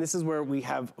 And this is where we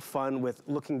have fun with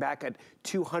looking back at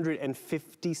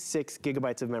 256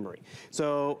 gigabytes of memory.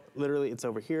 So literally, it's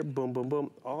over here. Boom, boom,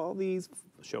 boom. All these,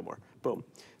 show more. Boom.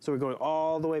 So we're going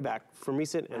all the way back from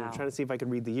recent, and I'm trying to see if I can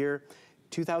read the year.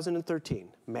 2013,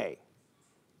 May.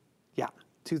 Yeah,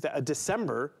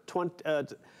 December 20.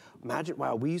 Imagine,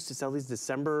 wow, we used to sell these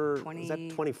December, was that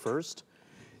 21st?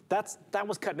 That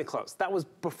was cutting it close. That was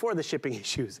before the shipping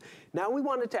issues. Now we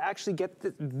wanted to actually get,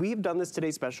 we've done this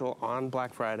Today Special on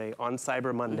Black Friday, on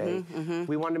Cyber Monday.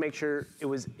 We wanted to make sure it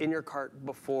was in your cart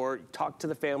before, talk to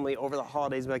the family over the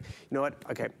holidays, be like, you know what,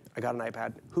 okay, I got an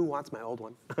iPad. Who wants my old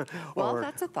one? Well,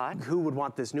 that's a thought. Who would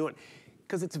want this new one?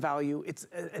 Because it's value, it's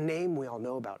a name we all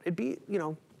know about. It'd be,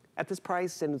 at this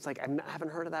price, and it's like, I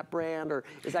haven't heard of that brand, or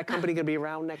is that company gonna be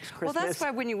around next Christmas? Well, that's why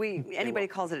when anybody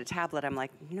calls it a tablet, I'm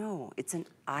like, no, it's an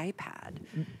iPad.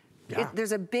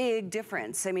 There's a big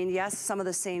difference. I mean, yes, some of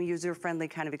the same user-friendly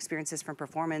kind of experiences, from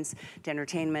performance to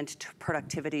entertainment to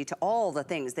productivity to all the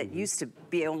things that used to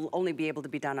only be able to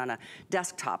be done on a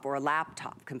desktop or a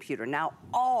laptop computer. Now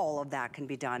all of that can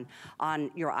be done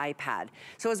on your iPad.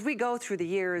 So as we go through the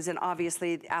years, and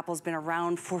obviously Apple's been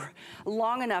around for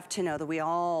long enough to know that we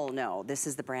all know this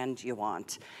is the brand you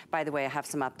want. By the way, I have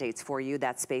some updates for you.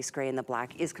 That space gray and the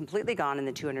black is completely gone in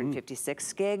the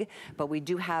 256 gig, but we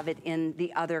do have it in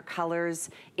the other colors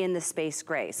in the space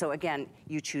gray. So again,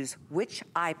 you choose which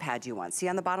iPad you want. See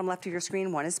on the bottom left of your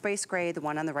screen, one is space gray, the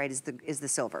one on the right is the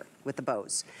silver with the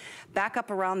bows. Back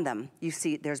up around them, you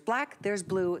see there's black, there's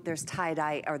blue, there's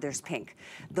tie-dye, or there's pink.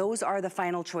 Those are the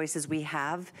final choices we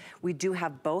have. We do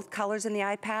have both colors in the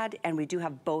iPad, and we do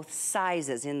have both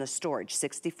sizes in the storage,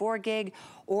 64 gig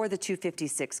or the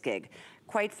 256 gig.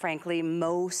 Quite frankly,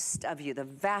 most of you, the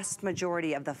vast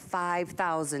majority of the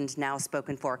 5,000 now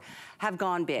spoken for, have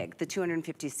gone big, the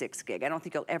 256 gig. I don't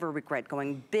think you'll ever regret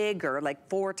going bigger, like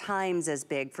 4 times as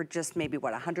big for just maybe,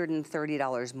 what,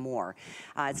 $130 more.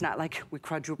 It's not like we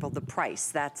quadrupled the price.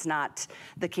 That's not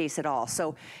the case at all.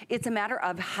 So it's a matter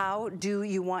of how do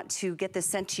you want to get this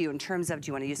sent to you in terms of, do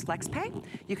you want to use FlexPay?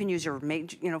 You can use your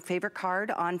favorite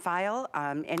card on file.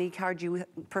 Any card you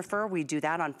prefer, we do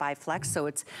that on 5 Flex. So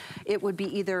it would be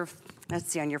either,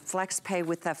 let's see, on your FlexPay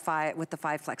with the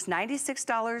 5 Flex,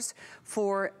 $96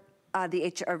 for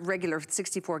the regular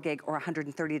 64 gig, or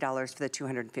 $130 for the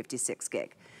 256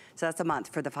 gig. So that's a month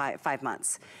for the 5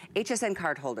 months. HSN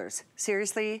card holders,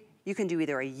 seriously, you can do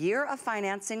either a year of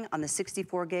financing on the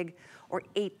 64 gig or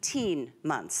 18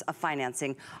 months of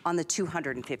financing on the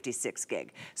 256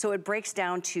 gig. So it breaks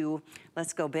down to,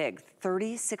 let's go big,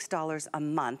 $36 a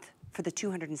month for the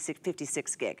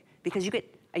 256 gig, because you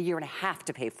get a year and a half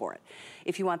to pay for it.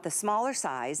 If you want the smaller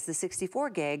size, the 64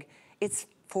 gig, it's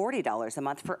 $40 a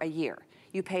month for a year.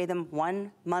 You pay them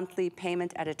one monthly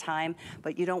payment at a time,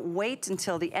 but you don't wait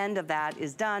until the end of that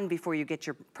is done before you get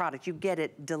your product. You get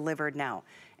it delivered now,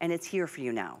 and it's here for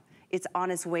you now. It's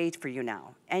on its way for you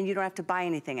now, and you don't have to buy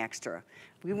anything extra.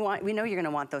 We know you're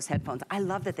gonna want those headphones. I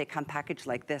love that they come packaged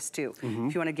like this too.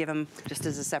 If you wanna give them just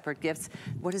as a separate gift.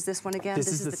 What is this one again? This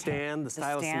is the stand, the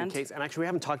stylus in the case. And actually we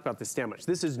haven't talked about this stand much.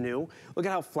 This is new. Look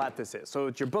at how flat this is. So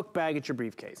it's your book bag, it's your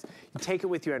briefcase. You take it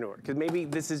with you anywhere, because maybe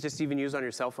this is just even used on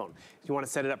your cell phone. If you wanna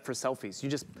set it up for selfies, you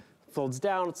just folds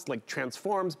down, it's like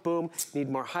transforms, boom. Need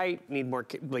more height, need more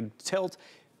like tilt.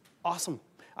 Awesome.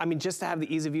 I mean, just to have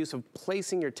the ease of use of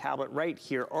placing your tablet right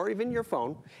here, or even your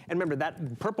phone. And remember,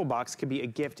 that purple box could be a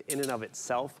gift in and of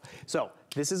itself. So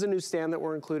this is a new stand that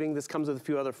we're including. This comes with a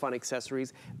few other fun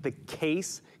accessories. The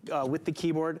case with the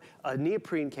keyboard, a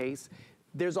neoprene case.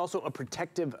 There's also a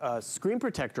protective screen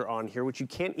protector on here, which you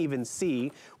can't even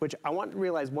see, which I want to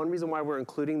realize one reason why we're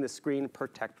including the screen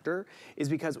protector is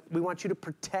because we want you to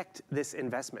protect this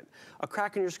investment. A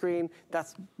crack in your screen,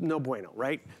 that's no bueno,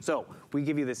 right? So we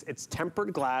give you this, it's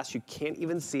tempered glass, you can't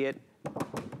even see it.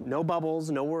 No bubbles,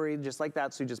 no worry, just like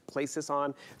that. So you just place this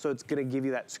on, so it's gonna give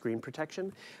you that screen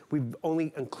protection. We've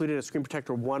only included a screen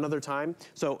protector one other time.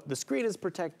 So the screen is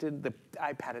protected, the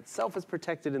iPad itself is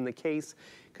protected in the case,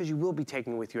 because you will be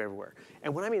taking it with you everywhere.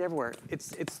 And when I mean everywhere,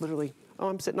 it's literally, oh,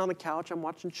 I'm sitting on the couch, I'm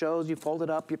watching shows, you fold it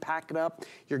up, you pack it up,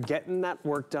 you're getting that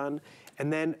work done.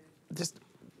 And then just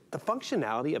the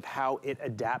functionality of how it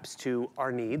adapts to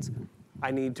our needs. I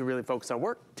need to really focus on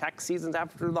work, tax seasons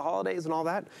after the holidays and all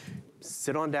that.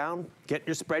 Sit on down, get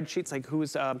your spreadsheets, like who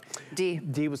was,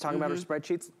 Dee was talking about her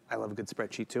spreadsheets. I love a good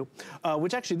spreadsheet too.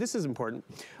 Which actually, this is important.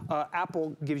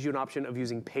 Apple gives you an option of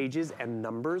using Pages and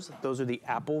Numbers. Those are the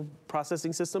Apple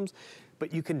processing systems.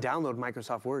 But you can download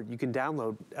Microsoft Word. You can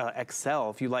download Excel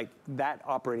if you like that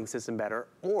operating system better.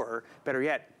 Or, better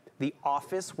yet, the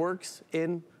Office works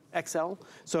in Excel.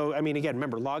 So, I mean, again,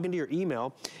 remember, log into your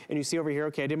email and you see over here,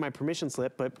 okay, I did my permission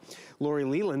slip, but Lori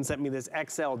Leland sent me this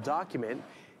Excel document.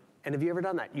 And have you ever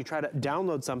done that? You try to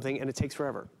download something and it takes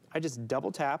forever. I just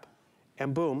double tap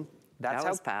and boom, that's that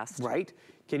was fast. Right?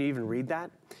 Can you even read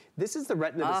that? This is the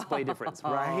Retina display difference,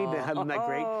 right? Isn't that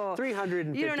great?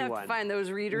 351. You don't have to find those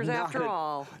readers after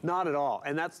all. Not at all.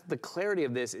 And that's the clarity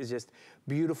of this is just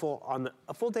beautiful on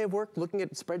a full day of work, looking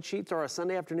at spreadsheets or a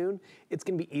Sunday afternoon, it's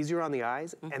gonna be easier on the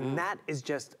eyes. And that is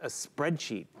just a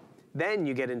spreadsheet. Then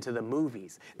you get into the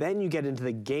movies. Then you get into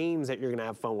the games that you're gonna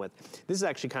have fun with. This is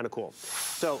actually kind of cool.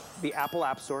 So the Apple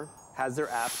App Store has their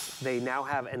apps. They now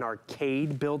have an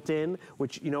arcade built in,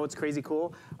 which, you know what's crazy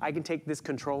cool? I can take this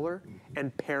controller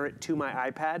and pair it to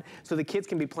my iPad, so the kids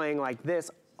can be playing like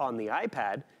this on the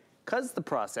iPad, because the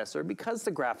processor, because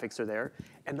the graphics are there,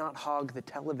 and not hog the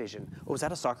television. Oh, was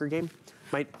that a soccer game?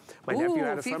 My nephew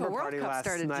had a slumber party last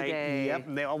night. Today. Yep,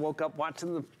 and they all woke up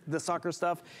watching the soccer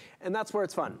stuff, and that's where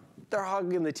it's fun. They're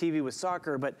hogging the TV with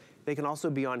soccer, but they can also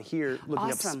be on here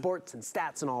looking up sports and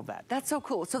stats and all of that. That's so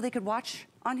cool. So they could watch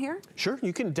on here? Sure,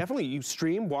 you can definitely, you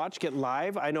stream, watch, get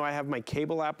live. I know I have my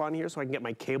cable app on here, so I can get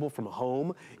my cable from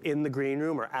home, in the green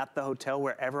room, or at the hotel,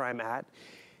 wherever I'm at.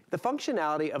 The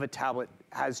functionality of a tablet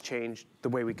has changed the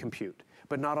way we compute,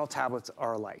 but not all tablets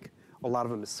are alike. A lot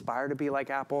of them aspire to be like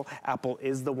Apple. Apple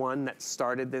is the one that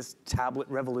started this tablet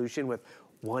revolution with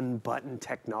one-button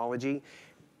technology.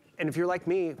 And if you're like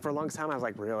me, for a long time, I was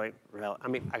like, really? I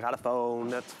mean, I got a phone,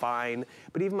 that's fine.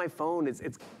 But even my phone, it's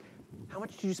how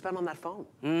much did you spend on that phone?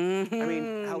 I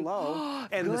mean, hello.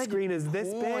 And the screen is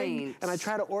this big. And I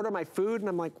try to order my food, and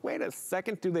I'm like, wait a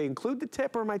second, do they include the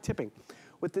tip or am I tipping?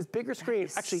 With this bigger screen,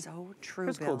 actually, so true,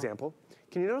 here's a cool example.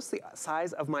 Can you notice the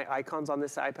size of my icons on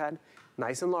this iPad?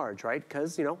 Nice and large, right?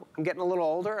 Because, you know, I'm getting a little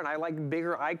older and I like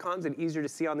bigger icons and easier to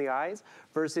see on the eyes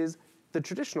versus the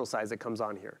traditional size that comes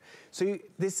on here. So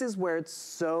this is where it's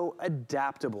so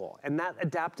adaptable. And that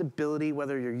adaptability,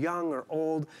 whether you're young or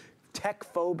old,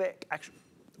 tech-phobic, actually,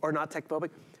 or not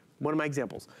tech-phobic, one of my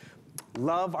examples.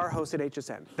 Love our hosts at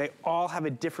HSN. They all have a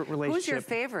different relationship. Who's your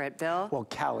favorite, Bill? Well,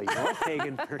 Callie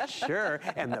Hagen for sure,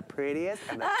 and the prettiest,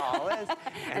 and the tallest.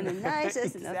 And the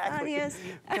nicest, and the funniest.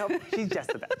 No, she's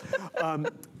just the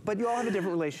best. But you all have a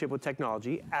different relationship with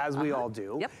technology, as we all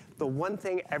do. Yep. The one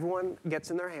thing everyone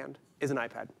gets in their hand is an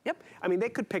iPad. Yep. I mean, they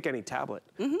could pick any tablet,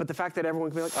 but the fact that everyone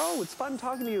can be like, oh, it's fun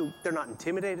talking to you, they're not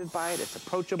intimidated by it, it's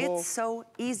approachable. It's so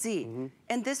easy.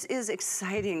 And this is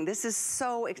exciting. This is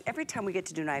so, every time we get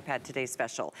to do an iPad Today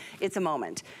special, it's a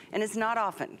moment. And it's not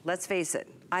often, let's face it.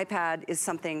 iPad is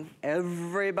something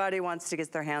everybody wants to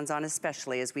get their hands on,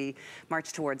 especially as we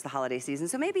march towards the holiday season.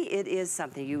 So maybe it is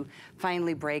something you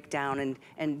finally break down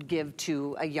and give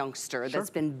to a youngster that's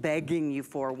been begging you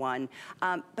for one.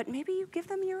 But maybe you give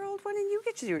them your old one and you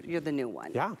get you're the new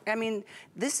one. Yeah. I mean,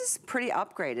 this is pretty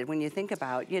upgraded when you think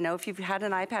about, you know, if you've had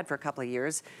an iPad for a couple of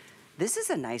years, this is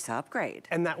a nice upgrade.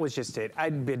 And that was just it.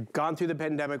 I'd been gone through the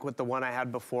pandemic with the one I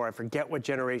had before. I forget what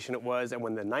generation it was. And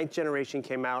when the 9th generation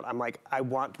came out, I'm like, I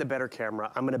want the better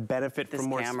camera. I'm going to benefit from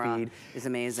more speed. This camera is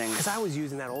amazing. Because I was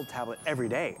using that old tablet every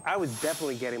day. I was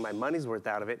definitely getting my money's worth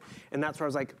out of it. And that's where I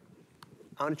was like,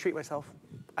 I want to treat myself.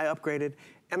 I upgraded.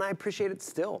 And I appreciate it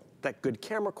still. That good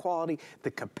camera quality,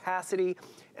 the capacity,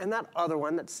 and that other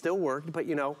one that still worked, but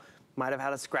you know, might have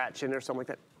had a scratch in it or something like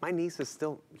that. My niece is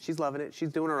still, she's loving it. She's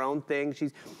doing her own thing.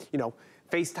 She's, you know,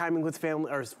 FaceTiming with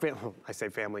family, or I say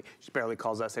family, she barely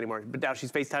calls us anymore, but now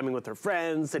she's FaceTiming with her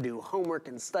friends to do homework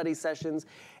and study sessions,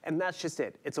 and that's just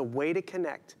it. It's a way to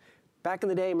connect. Back in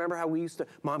the day, remember how we used to,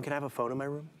 Mom, can I have a phone in my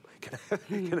room?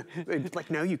 Like,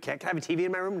 no, you can't. Can I have a TV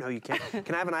in my room? No, you can't.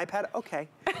 Can I have an iPad? Okay.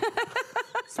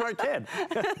 Smart kid.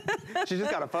 She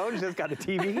just got a phone, she just got a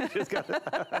TV, she just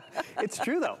got It's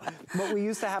true though. But we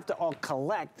used to have to all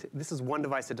collect. This is one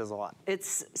device that does a lot.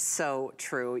 It's so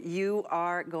true. You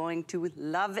are going to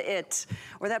love it.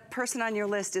 Or that person on your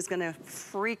list is gonna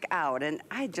freak out. And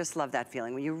I just love that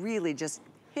feeling when you really just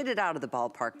hit it out of the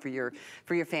ballpark for your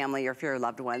family or for your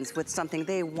loved ones with something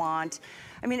they want.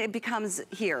 I mean, it becomes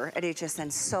here at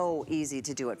HSN so easy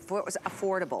to do it. It was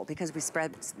affordable because we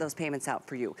spread those payments out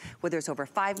for you, whether it's over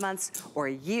 5 months or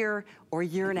a year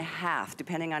and a half,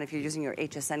 depending on if you're using your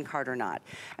HSN card or not.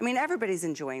 I mean, everybody's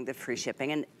enjoying the free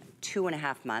shipping, and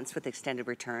 2.5 months with extended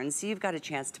returns. So you've got a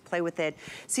chance to play with it,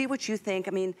 see what you think.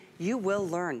 I mean, you will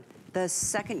learn the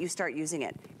second you start using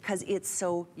it, because it's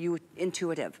so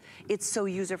intuitive. It's so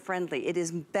user-friendly. It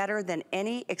is better than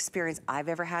any experience I've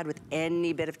ever had with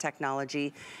any bit of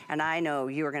technology, and I know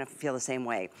you are gonna feel the same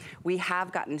way. We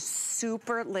have gotten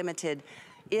super limited.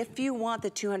 If you want the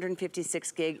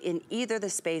 256 gig in either the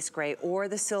space gray or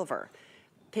the silver,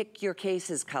 pick your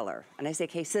cases color. And I say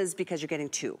cases because you're getting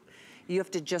 2. You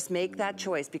have to just make that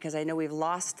choice, because I know we've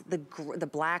lost the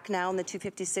black now in the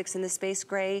 256 in the space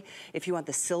gray. If you want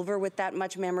the silver with that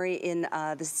much memory in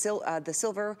the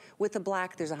silver with the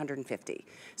black, there's 150.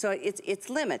 So it's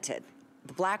limited.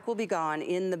 The black will be gone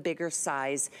in the bigger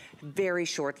size very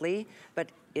shortly, but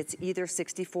it's either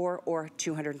 64 or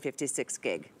 256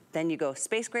 gig. Then you go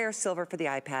space gray or silver for the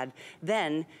iPad.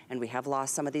 Then, and we have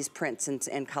lost some of these prints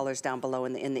and colors down below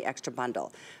in the extra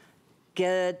bundle.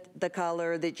 Get the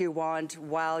color that you want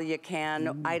while you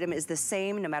can. Item is the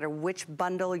same no matter which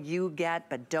bundle you get,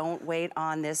 but don't wait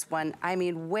on this one. I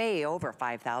mean, way over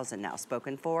 5,000 now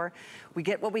spoken for. We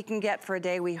get what we can get for a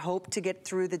day. We hope to get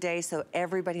through the day so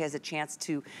everybody has a chance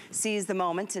to seize the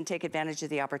moment and take advantage of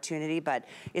the opportunity, but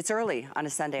it's early on a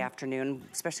Sunday afternoon,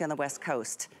 especially on the West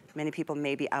Coast. Many people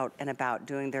may be out and about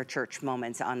doing their church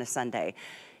moments on a Sunday.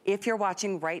 If you're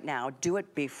watching right now, do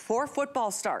it before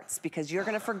football starts, because you're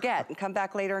gonna forget and come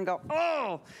back later and go,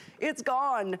 oh, it's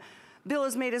gone. Bill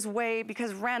has made his way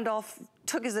because Randolph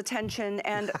took his attention,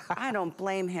 and I don't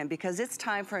blame him, because it's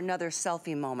time for another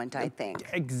selfie moment, I think.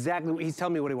 Exactly. He's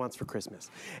telling me what he wants for Christmas.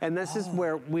 And this is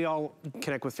where we all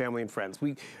connect with family and friends.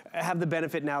 We have the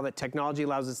benefit now that technology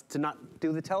allows us to not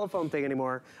do the telephone thing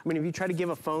anymore. I mean, if you try to give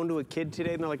a phone to a kid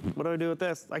today and they're like, what do I do with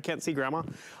this? I can't see Grandma.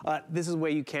 This is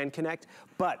where you can connect.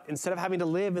 But instead of having to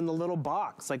live in the little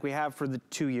box like we have for the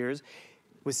 2 years,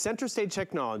 with center stage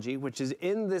technology, which is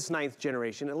in this 9th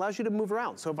generation, it allows you to move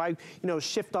around. So if I,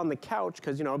 shift on the couch,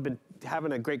 because, I've been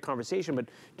having a great conversation, but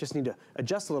just need to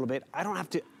adjust a little bit, I don't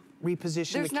have to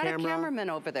reposition the camera. There's not a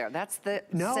cameraman over there. That's the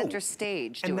center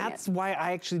stage doing it. And that's why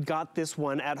I actually got this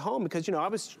one at home, because, I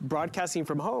was broadcasting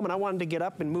from home and I wanted to get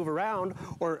up and move around,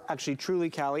 or actually, truly,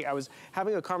 Callie, I was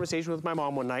having a conversation with my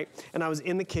mom one night, and I was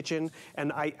in the kitchen,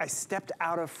 and I stepped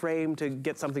out of frame to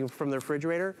get something from the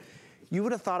refrigerator. You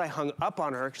would have thought I hung up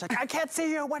on her. She's like, I can't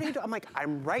see you, what are you doing? I'm like,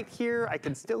 I'm right here, I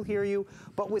can still hear you.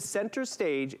 But with center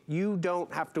stage, you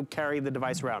don't have to carry the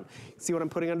device around. See what I'm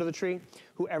putting under the tree?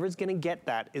 Whoever's gonna get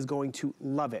that is going to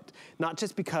love it. Not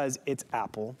just because it's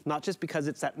Apple, not just because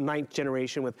it's that 9th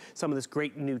generation with some of this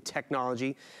great new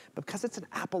technology, but because it's an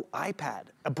Apple iPad,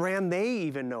 a brand they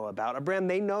even know about, a brand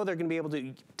they know they're gonna be able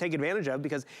to take advantage of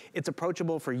because it's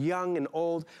approachable for young and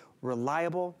old,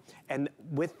 reliable, and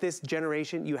with this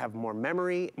generation, you have more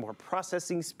memory, more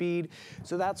processing speed,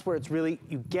 so that's where it's really,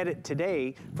 you get it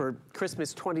today for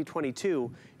Christmas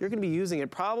 2022, you're gonna be using it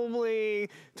probably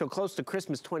till close to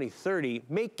Christmas 2030,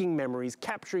 making memories,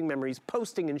 capturing memories,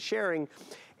 posting and sharing,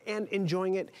 and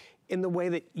enjoying it in the way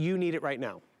that you need it right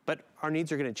now. But our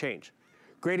needs are gonna change.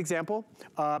 Great example,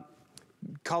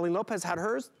 Colleen Lopez had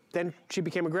hers, then she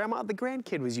became a grandma, the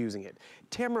grandkid was using it.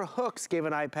 Tamara Hooks gave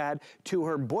an iPad to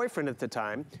her boyfriend at the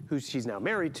time, who she's now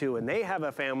married to, and they have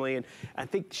a family, and I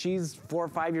think she's 4 or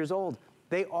 5 years old.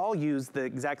 They all use the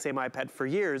exact same iPad for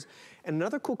years. And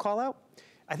another cool call out,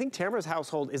 I think Tamara's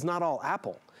household is not all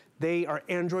Apple. They are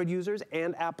Android users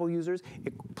and Apple users.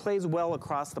 It plays well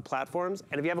across the platforms.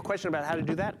 And if you have a question about how to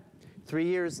do that, 3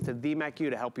 years to the MacU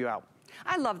to help you out.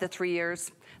 I love the 3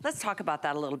 years. Let's talk about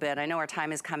that a little bit. I know our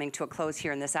time is coming to a close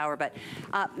here in this hour, but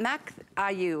Mac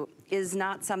IU is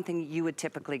not something you would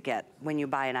typically get when you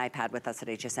buy an iPad with us at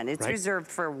HSN. It's reserved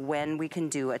for when we can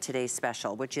do a Today's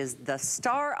Special, which is the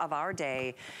star of our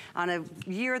day on a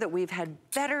year that we've had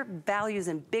better values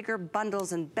and bigger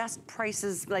bundles and best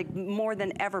prices like more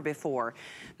than ever before.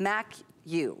 Mac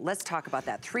U, let's talk about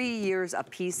that. 3 years of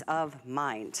peace of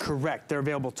mind. Correct, they're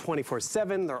available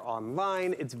 24/7, they're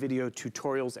online, it's video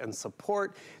tutorials and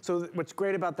support. So what's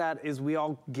great about that is we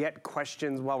all get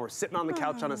questions while we're sitting on the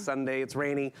couch on a Sunday, it's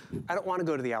rainy. I don't wanna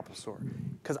go to the Apple store,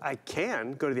 because I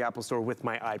can go to the Apple store with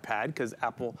my iPad, because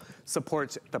Apple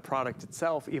supports the product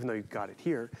itself, even though you've got it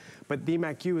here. But the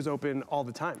MacU is open all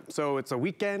the time. So it's a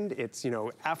weekend, it's, you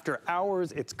know, after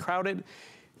hours, it's crowded.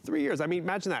 3 years, I mean,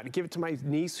 imagine that. Give it to my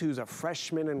niece who's a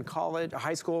freshman in college,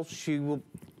 high school. She will,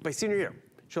 by senior year,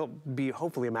 she'll be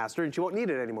hopefully a master and she won't need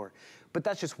it anymore. But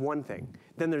that's just one thing.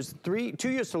 Then there's 2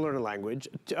 years to learn a language,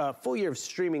 a full year of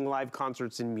streaming live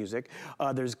concerts and music.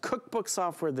 There's cookbook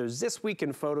software, there's This Week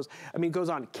in Photos. I mean, it goes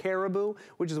on. Caribou,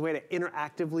 which is a way to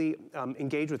interactively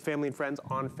engage with family and friends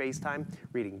on FaceTime,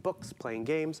 reading books, playing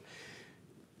games.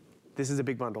 This is a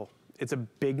big bundle. It's a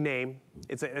big name.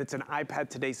 It's an iPad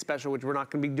Today special, which we're not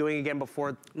going to be doing again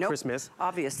before Christmas.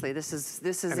 Obviously, this is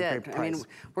it. I mean,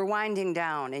 we're winding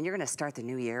down, and you're going to start the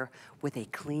new year with a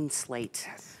clean slate.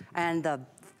 Yes. And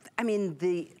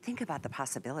think about the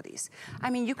possibilities. I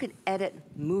mean, you can edit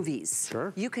movies.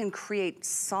 Sure. You can create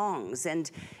songs, and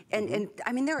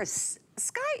I mean,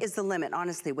 sky is the limit,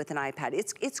 honestly, with an iPad.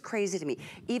 It's crazy to me.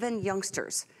 Even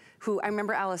youngsters. Who, I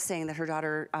remember Alice saying that her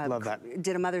daughter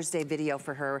did a Mother's Day video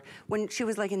for her when she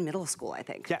was like in middle school, I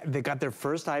think. Yeah, they got their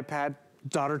first iPad,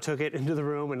 daughter took it into the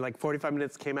room and like 45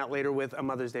 minutes came out later with a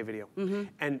Mother's Day video.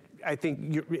 And I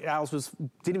think Alice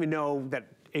didn't even know that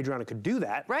Adriana could do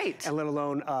that. Right. And let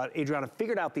alone Adriana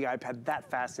figured out the iPad that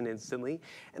fast and instantly.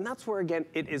 And that's where, again,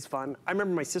 it is fun. I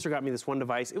remember my sister got me this one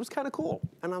device. It was kind of cool.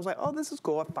 And I was like, oh, this is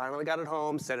cool. I finally got it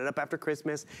home, set it up after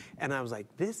Christmas. And I was like,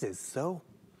 this is so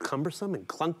cumbersome and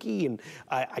clunky, and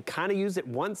I kind of used it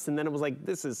once, and then it was like,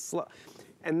 this is slow.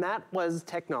 And that was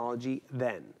technology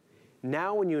then.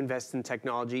 Now when you invest in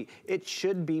technology, it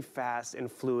should be fast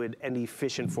and fluid and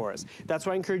efficient for us. That's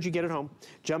why I encourage you to get it home.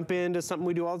 Jump into something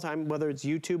we do all the time, whether it's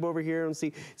YouTube over here and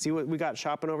see what we got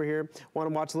shopping over here. Want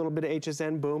to watch a little bit of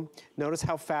HSN, boom. Notice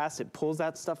how fast it pulls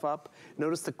that stuff up.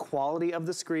 Notice the quality of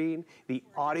the screen, the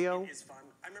audio. It is fun.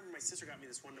 I remember my sister got me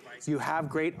this one device. You have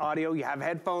great audio, you have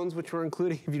headphones, which we're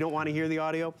including if you don't want to hear the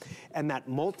audio. And that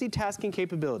multitasking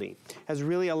capability has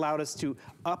really allowed us to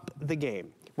up the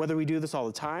game. Whether we do this all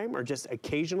the time or just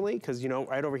occasionally, because, you know,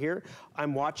 right over here,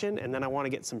 I'm watching and then I want to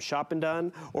get some shopping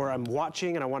done, or I'm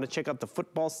watching and I want to check out the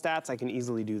football stats, I can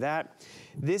easily do that.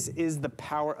 This is the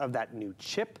power of that new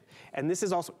chip. And this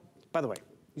is also, by the way,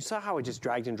 you saw how I just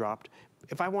dragged and dropped?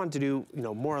 If I wanted to do, you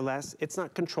know, more or less, it's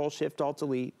not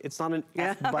Control-Shift-Alt-Delete. It's not an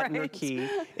F button or key.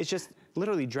 It's just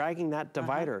literally dragging that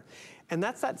divider. And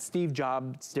that's that Steve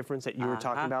Jobs difference that you were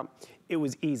talking about. It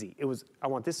was easy. It was, I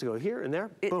want this to go here and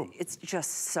there, boom. It's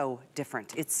just so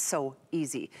different. It's so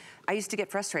easy. I used to get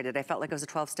frustrated. I felt like it was a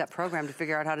 12-step program to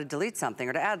figure out how to delete something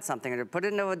or to add something or to put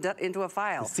it into a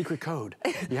file. The secret code.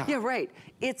 Yeah. Yeah, right.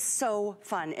 It's so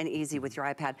fun and easy with your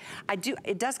iPad.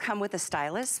 It does come with a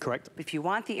stylus. Correct. If you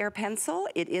want the Air Pencil,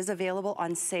 it is available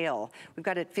on sale. We've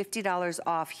got it $50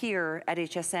 off here at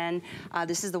HSN.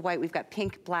 This is the white. We've got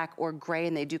pink, black, or gray,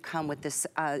 and they do come with this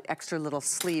extra little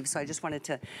sleeve. So I just wanted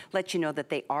to let you know that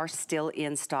they are still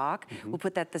in stock. We'll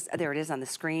put that, there it is on the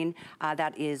screen.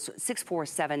 That is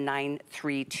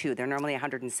 $647,932. They're normally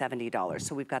 $170.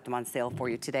 So we've got them on sale for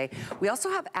you today. We also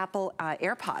have Apple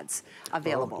AirPods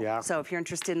available. Oh, yeah. So if you're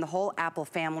interested in the whole Apple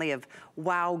family of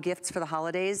wow gifts for the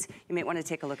holidays, you may want to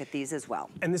take a look at these as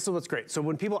well. And this is what's great. So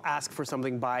when people ask for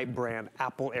something by brand,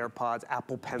 Apple AirPods,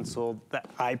 Apple Pencil, the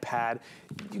iPad,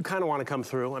 you kind of want to come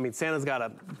through. I mean, Santa's got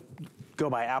to go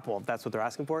by Apple if that's what they're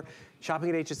asking for. Shopping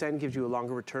at HSN gives you a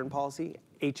longer return policy.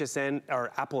 HSN,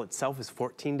 or Apple itself, is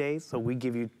 14 days, so we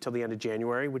give you till the end of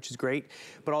January, which is great.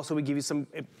 But also we give you some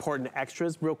important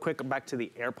extras. Real quick, back to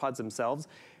the AirPods themselves.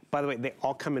 By the way, they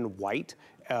all come in white.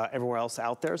 everywhere else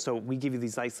out there. So we give you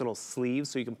these nice little sleeves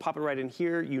so you can pop it right in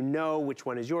here. You know which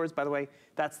one is yours. By the way,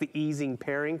 that's the easing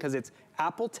pairing because it's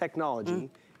Apple technology.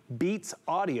 Beats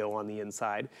audio on the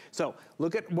inside. So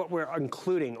look at what we're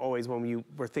including always when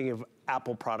we're thinking of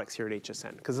Apple products here at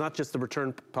HSN, because it's not just the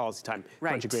return policy time, a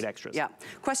bunch of great extras. Yeah.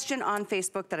 Question on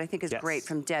Facebook that I think is great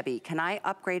from Debbie. Can I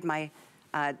upgrade my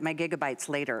my gigabytes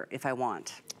later if I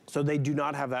want? So they do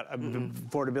not have that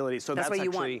affordability. So that's what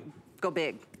actually, you want. Go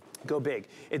big. Go big.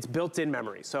 It's built-in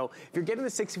memory. So if you're getting the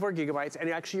 64 gigabytes and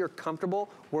you're comfortable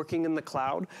working in the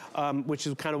cloud, which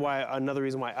is kind of why another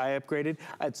reason why I upgraded.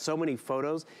 I had so many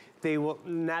photos. They will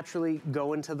naturally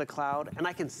go into the cloud, and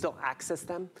I can still access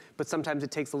them, but sometimes it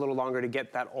takes a little longer to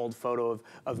get that old photo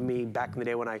of me back in the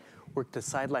day when I worked as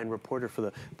sideline reporter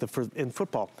in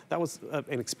football. That was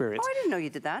an experience. Oh, I didn't know you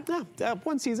did that. Yeah,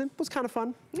 one season. It was kind of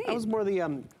fun. Neat. I was more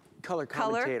the color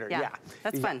commentator. Yeah,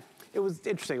 that's fun. It was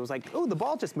interesting. It was like, oh, the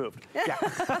ball just moved. Yeah.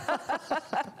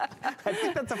 I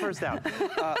think that's a first down.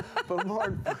 But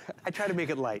more, I try to make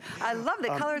it light. I love the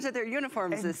colors of their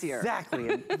uniforms this year. Exactly.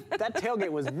 And that tailgate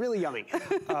was really yummy.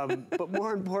 But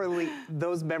more importantly,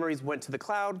 those memories went to the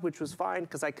cloud, which was fine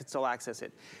because I could still access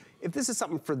it. If this is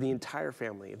something for the entire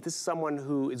family, if this is someone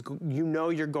who is, you know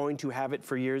you're going to have it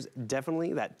for years,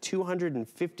 definitely that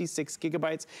 256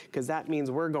 gigabytes, because that means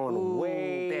we're going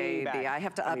way back. I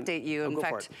have to update you. In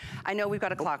fact, I know we've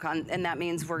got a clock on, and that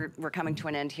means we're coming to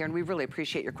an end here, and we really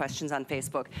appreciate your questions on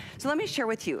Facebook. So let me share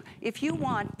with you, if you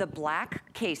want the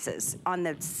black cases on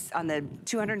the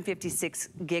 256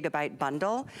 gigabyte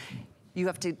bundle,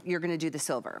 you're gonna do the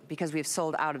silver because we've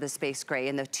sold out of the space gray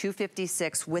and the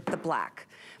 256 with the black.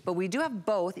 But we do have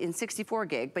both in 64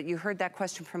 gig, but you heard that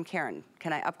question from Karen.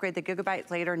 Can I upgrade the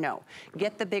gigabytes later? No.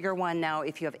 Get the bigger one now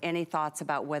if you have any thoughts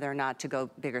about whether or not to go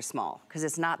big or small, because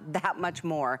it's not that much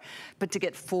more, but to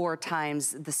get 4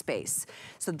 times the space.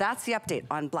 So that's the update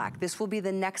on black. This will be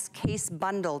the next case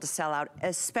bundle to sell out,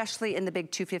 especially in the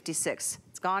big 256.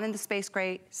 It's gone in the space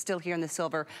gray, still here in the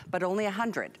silver, but only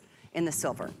 100 in the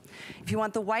silver. If you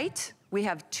want the white, we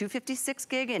have 256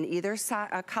 gig in either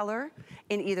color,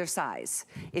 in either size.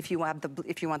 If you want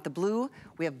the blue,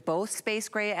 we have both space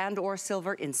gray and or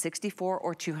silver in 64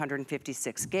 or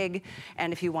 256 gig.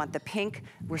 And if you want the pink,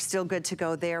 we're still good to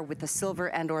go there with the silver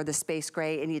and or the space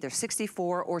gray in either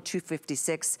 64 or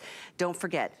 256. Don't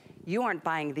forget, you aren't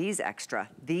buying these extra.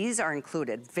 These are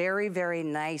included. Very, very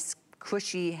nice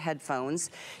cushy headphones.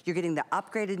 You're getting the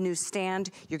upgraded new stand.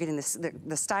 You're getting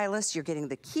the stylus. You're getting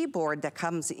the keyboard that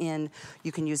comes in.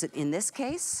 You can use it in this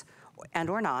case and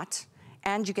or not.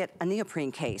 And you get a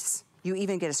neoprene case. You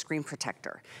even get a screen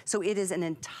protector. So it is an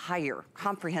entire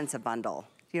comprehensive bundle.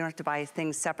 You don't have to buy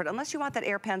things separate unless you want that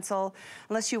Air Pencil,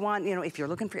 unless you want, if you're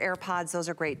looking for AirPods, those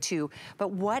are great too.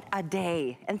 But what a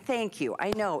day, and thank you.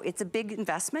 I know it's a big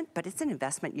investment, but it's an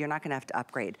investment you're not gonna have to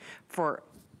upgrade for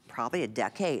probably a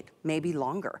decade, maybe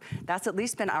longer. That's at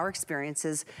least been our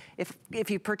experiences. If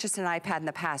you purchased an iPad in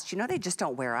the past, they just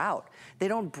don't wear out. They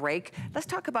don't break. Let's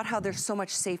talk about how they're so much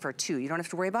safer too. You don't have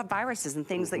to worry about viruses and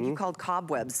things that you called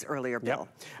cobwebs earlier, Bill.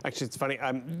 Actually, it's funny.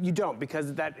 You don't,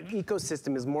 because that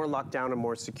ecosystem is more locked down and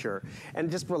more secure and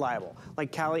just reliable.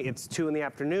 Like Callie, it's 2 in the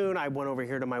afternoon. I went over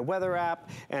here to my weather app,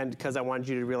 and because I wanted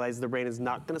you to realize the rain is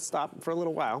not gonna stop for a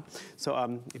little while.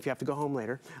 So if you have to go home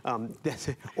later,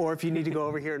 or if you need to go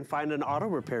over here and find an auto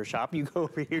repair shop, you go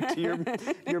over here to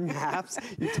your maps,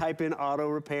 you type in auto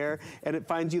repair, and it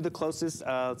finds you the closest,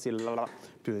 let's see,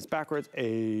 do this backwards,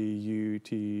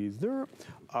 AUT0,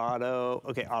 auto,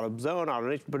 okay, auto zone, auto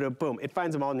nation, boom, it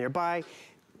finds them all nearby.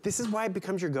 This is why it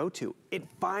becomes your go-to. It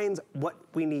finds what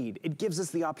we need. It gives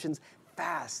us the options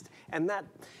fast, and that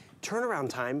turnaround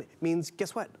time means,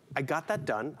 guess what? I got that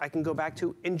done. I can go back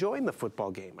to enjoying the football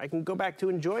game. I can go back to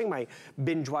enjoying my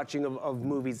binge watching of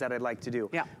movies that I'd like to do.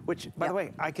 Yeah. Which, by the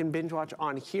way, I can binge watch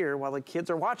on here while the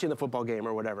kids are watching the football game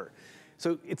or whatever.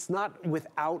 So it's not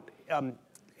without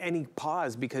any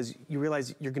pause because you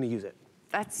realize you're gonna use it.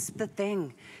 That's the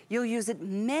thing. You'll use it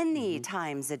many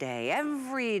times a day,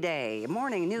 every day,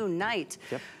 morning, noon, night,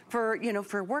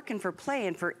 for work and for play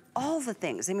and for all the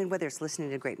things. I mean, whether it's listening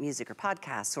to great music or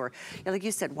podcasts or, like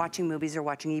you said, watching movies or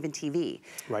watching even TV.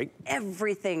 Right.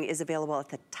 Everything is available at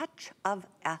the touch of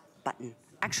a button.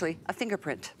 Actually, a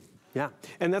fingerprint. Yeah,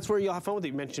 and that's where you'll have fun with it.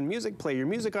 You mentioned music, play your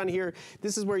music on here.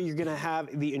 This is where you're gonna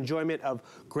have the enjoyment of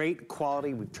great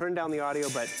quality. We've turned down the audio,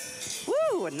 but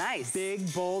woo, nice.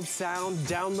 Big, bold sound,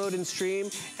 download and stream.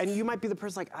 And you might be the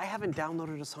person like, I haven't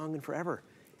downloaded a song in forever.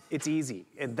 It's easy,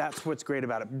 and that's what's great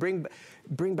about it.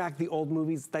 Bring back the old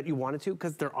movies that you wanted to,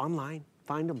 because they're online.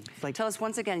 find them. Like, tell us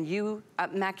once again,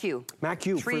 Mac U. Mac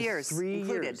U 3 for years 3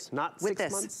 included years, not with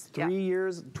 6 months. 3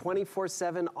 years,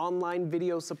 24/7 online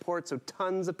video support, so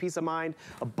tons of peace of mind,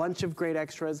 a bunch of great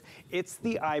extras. It's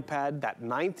the iPad, that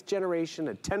 9th generation,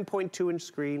 a 10.2-inch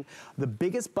screen, the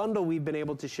biggest bundle we've been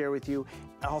able to share with you,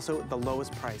 also the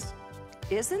lowest price.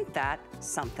 Isn't that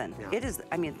something? Yeah. It is,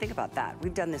 I mean, think about that.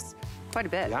 We've done this quite a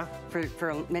bit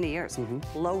for many years.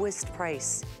 Lowest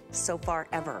price so far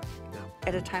ever,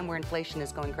 at a time where inflation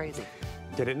is going crazy.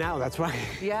 Get it now, that's right.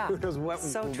 Yeah, Who knows what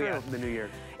so will true. be out in the new year.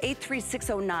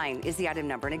 83609 is the item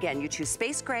number. And again, you choose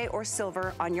space gray or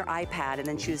silver on your iPad and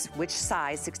then choose which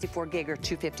size, 64 gig or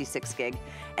 256 gig.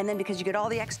 And then because you get all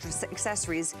the extra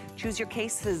accessories, choose your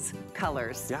cases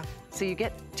colors. Yeah. So you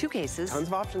get 2 cases. Tons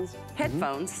of options.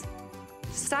 Headphones,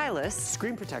 stylus,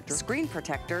 screen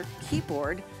protector,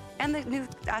 keyboard, and the new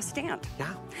stand.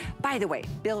 Yeah. By the way,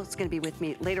 Bill's going to be with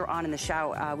me later on in the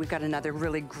show. We've got another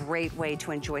really great way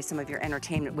to enjoy some of your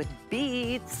entertainment with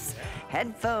Beats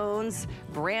headphones,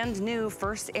 brand new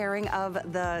first airing of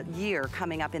the year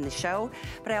coming up in the show.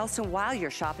 But I also, while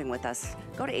you're shopping with us,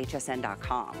 go to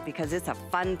hsn.com because it's a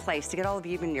fun place to get all of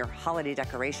even your holiday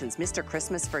decorations. Mr.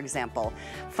 Christmas, for example,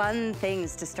 fun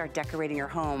things to start decorating your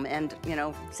home. And, you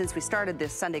know, since we started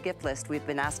this Sunday gift list, we've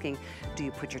been asking, do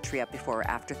you put your tree up before or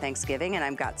after Thanksgiving? And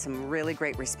I've got some really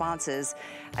great responses.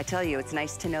 I tell you, it's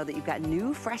nice to know that you've got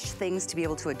new, fresh things to be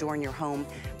able to adorn your home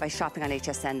by shopping on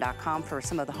hsn.com for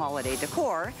some of the holiday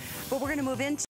decor. But we're going to move into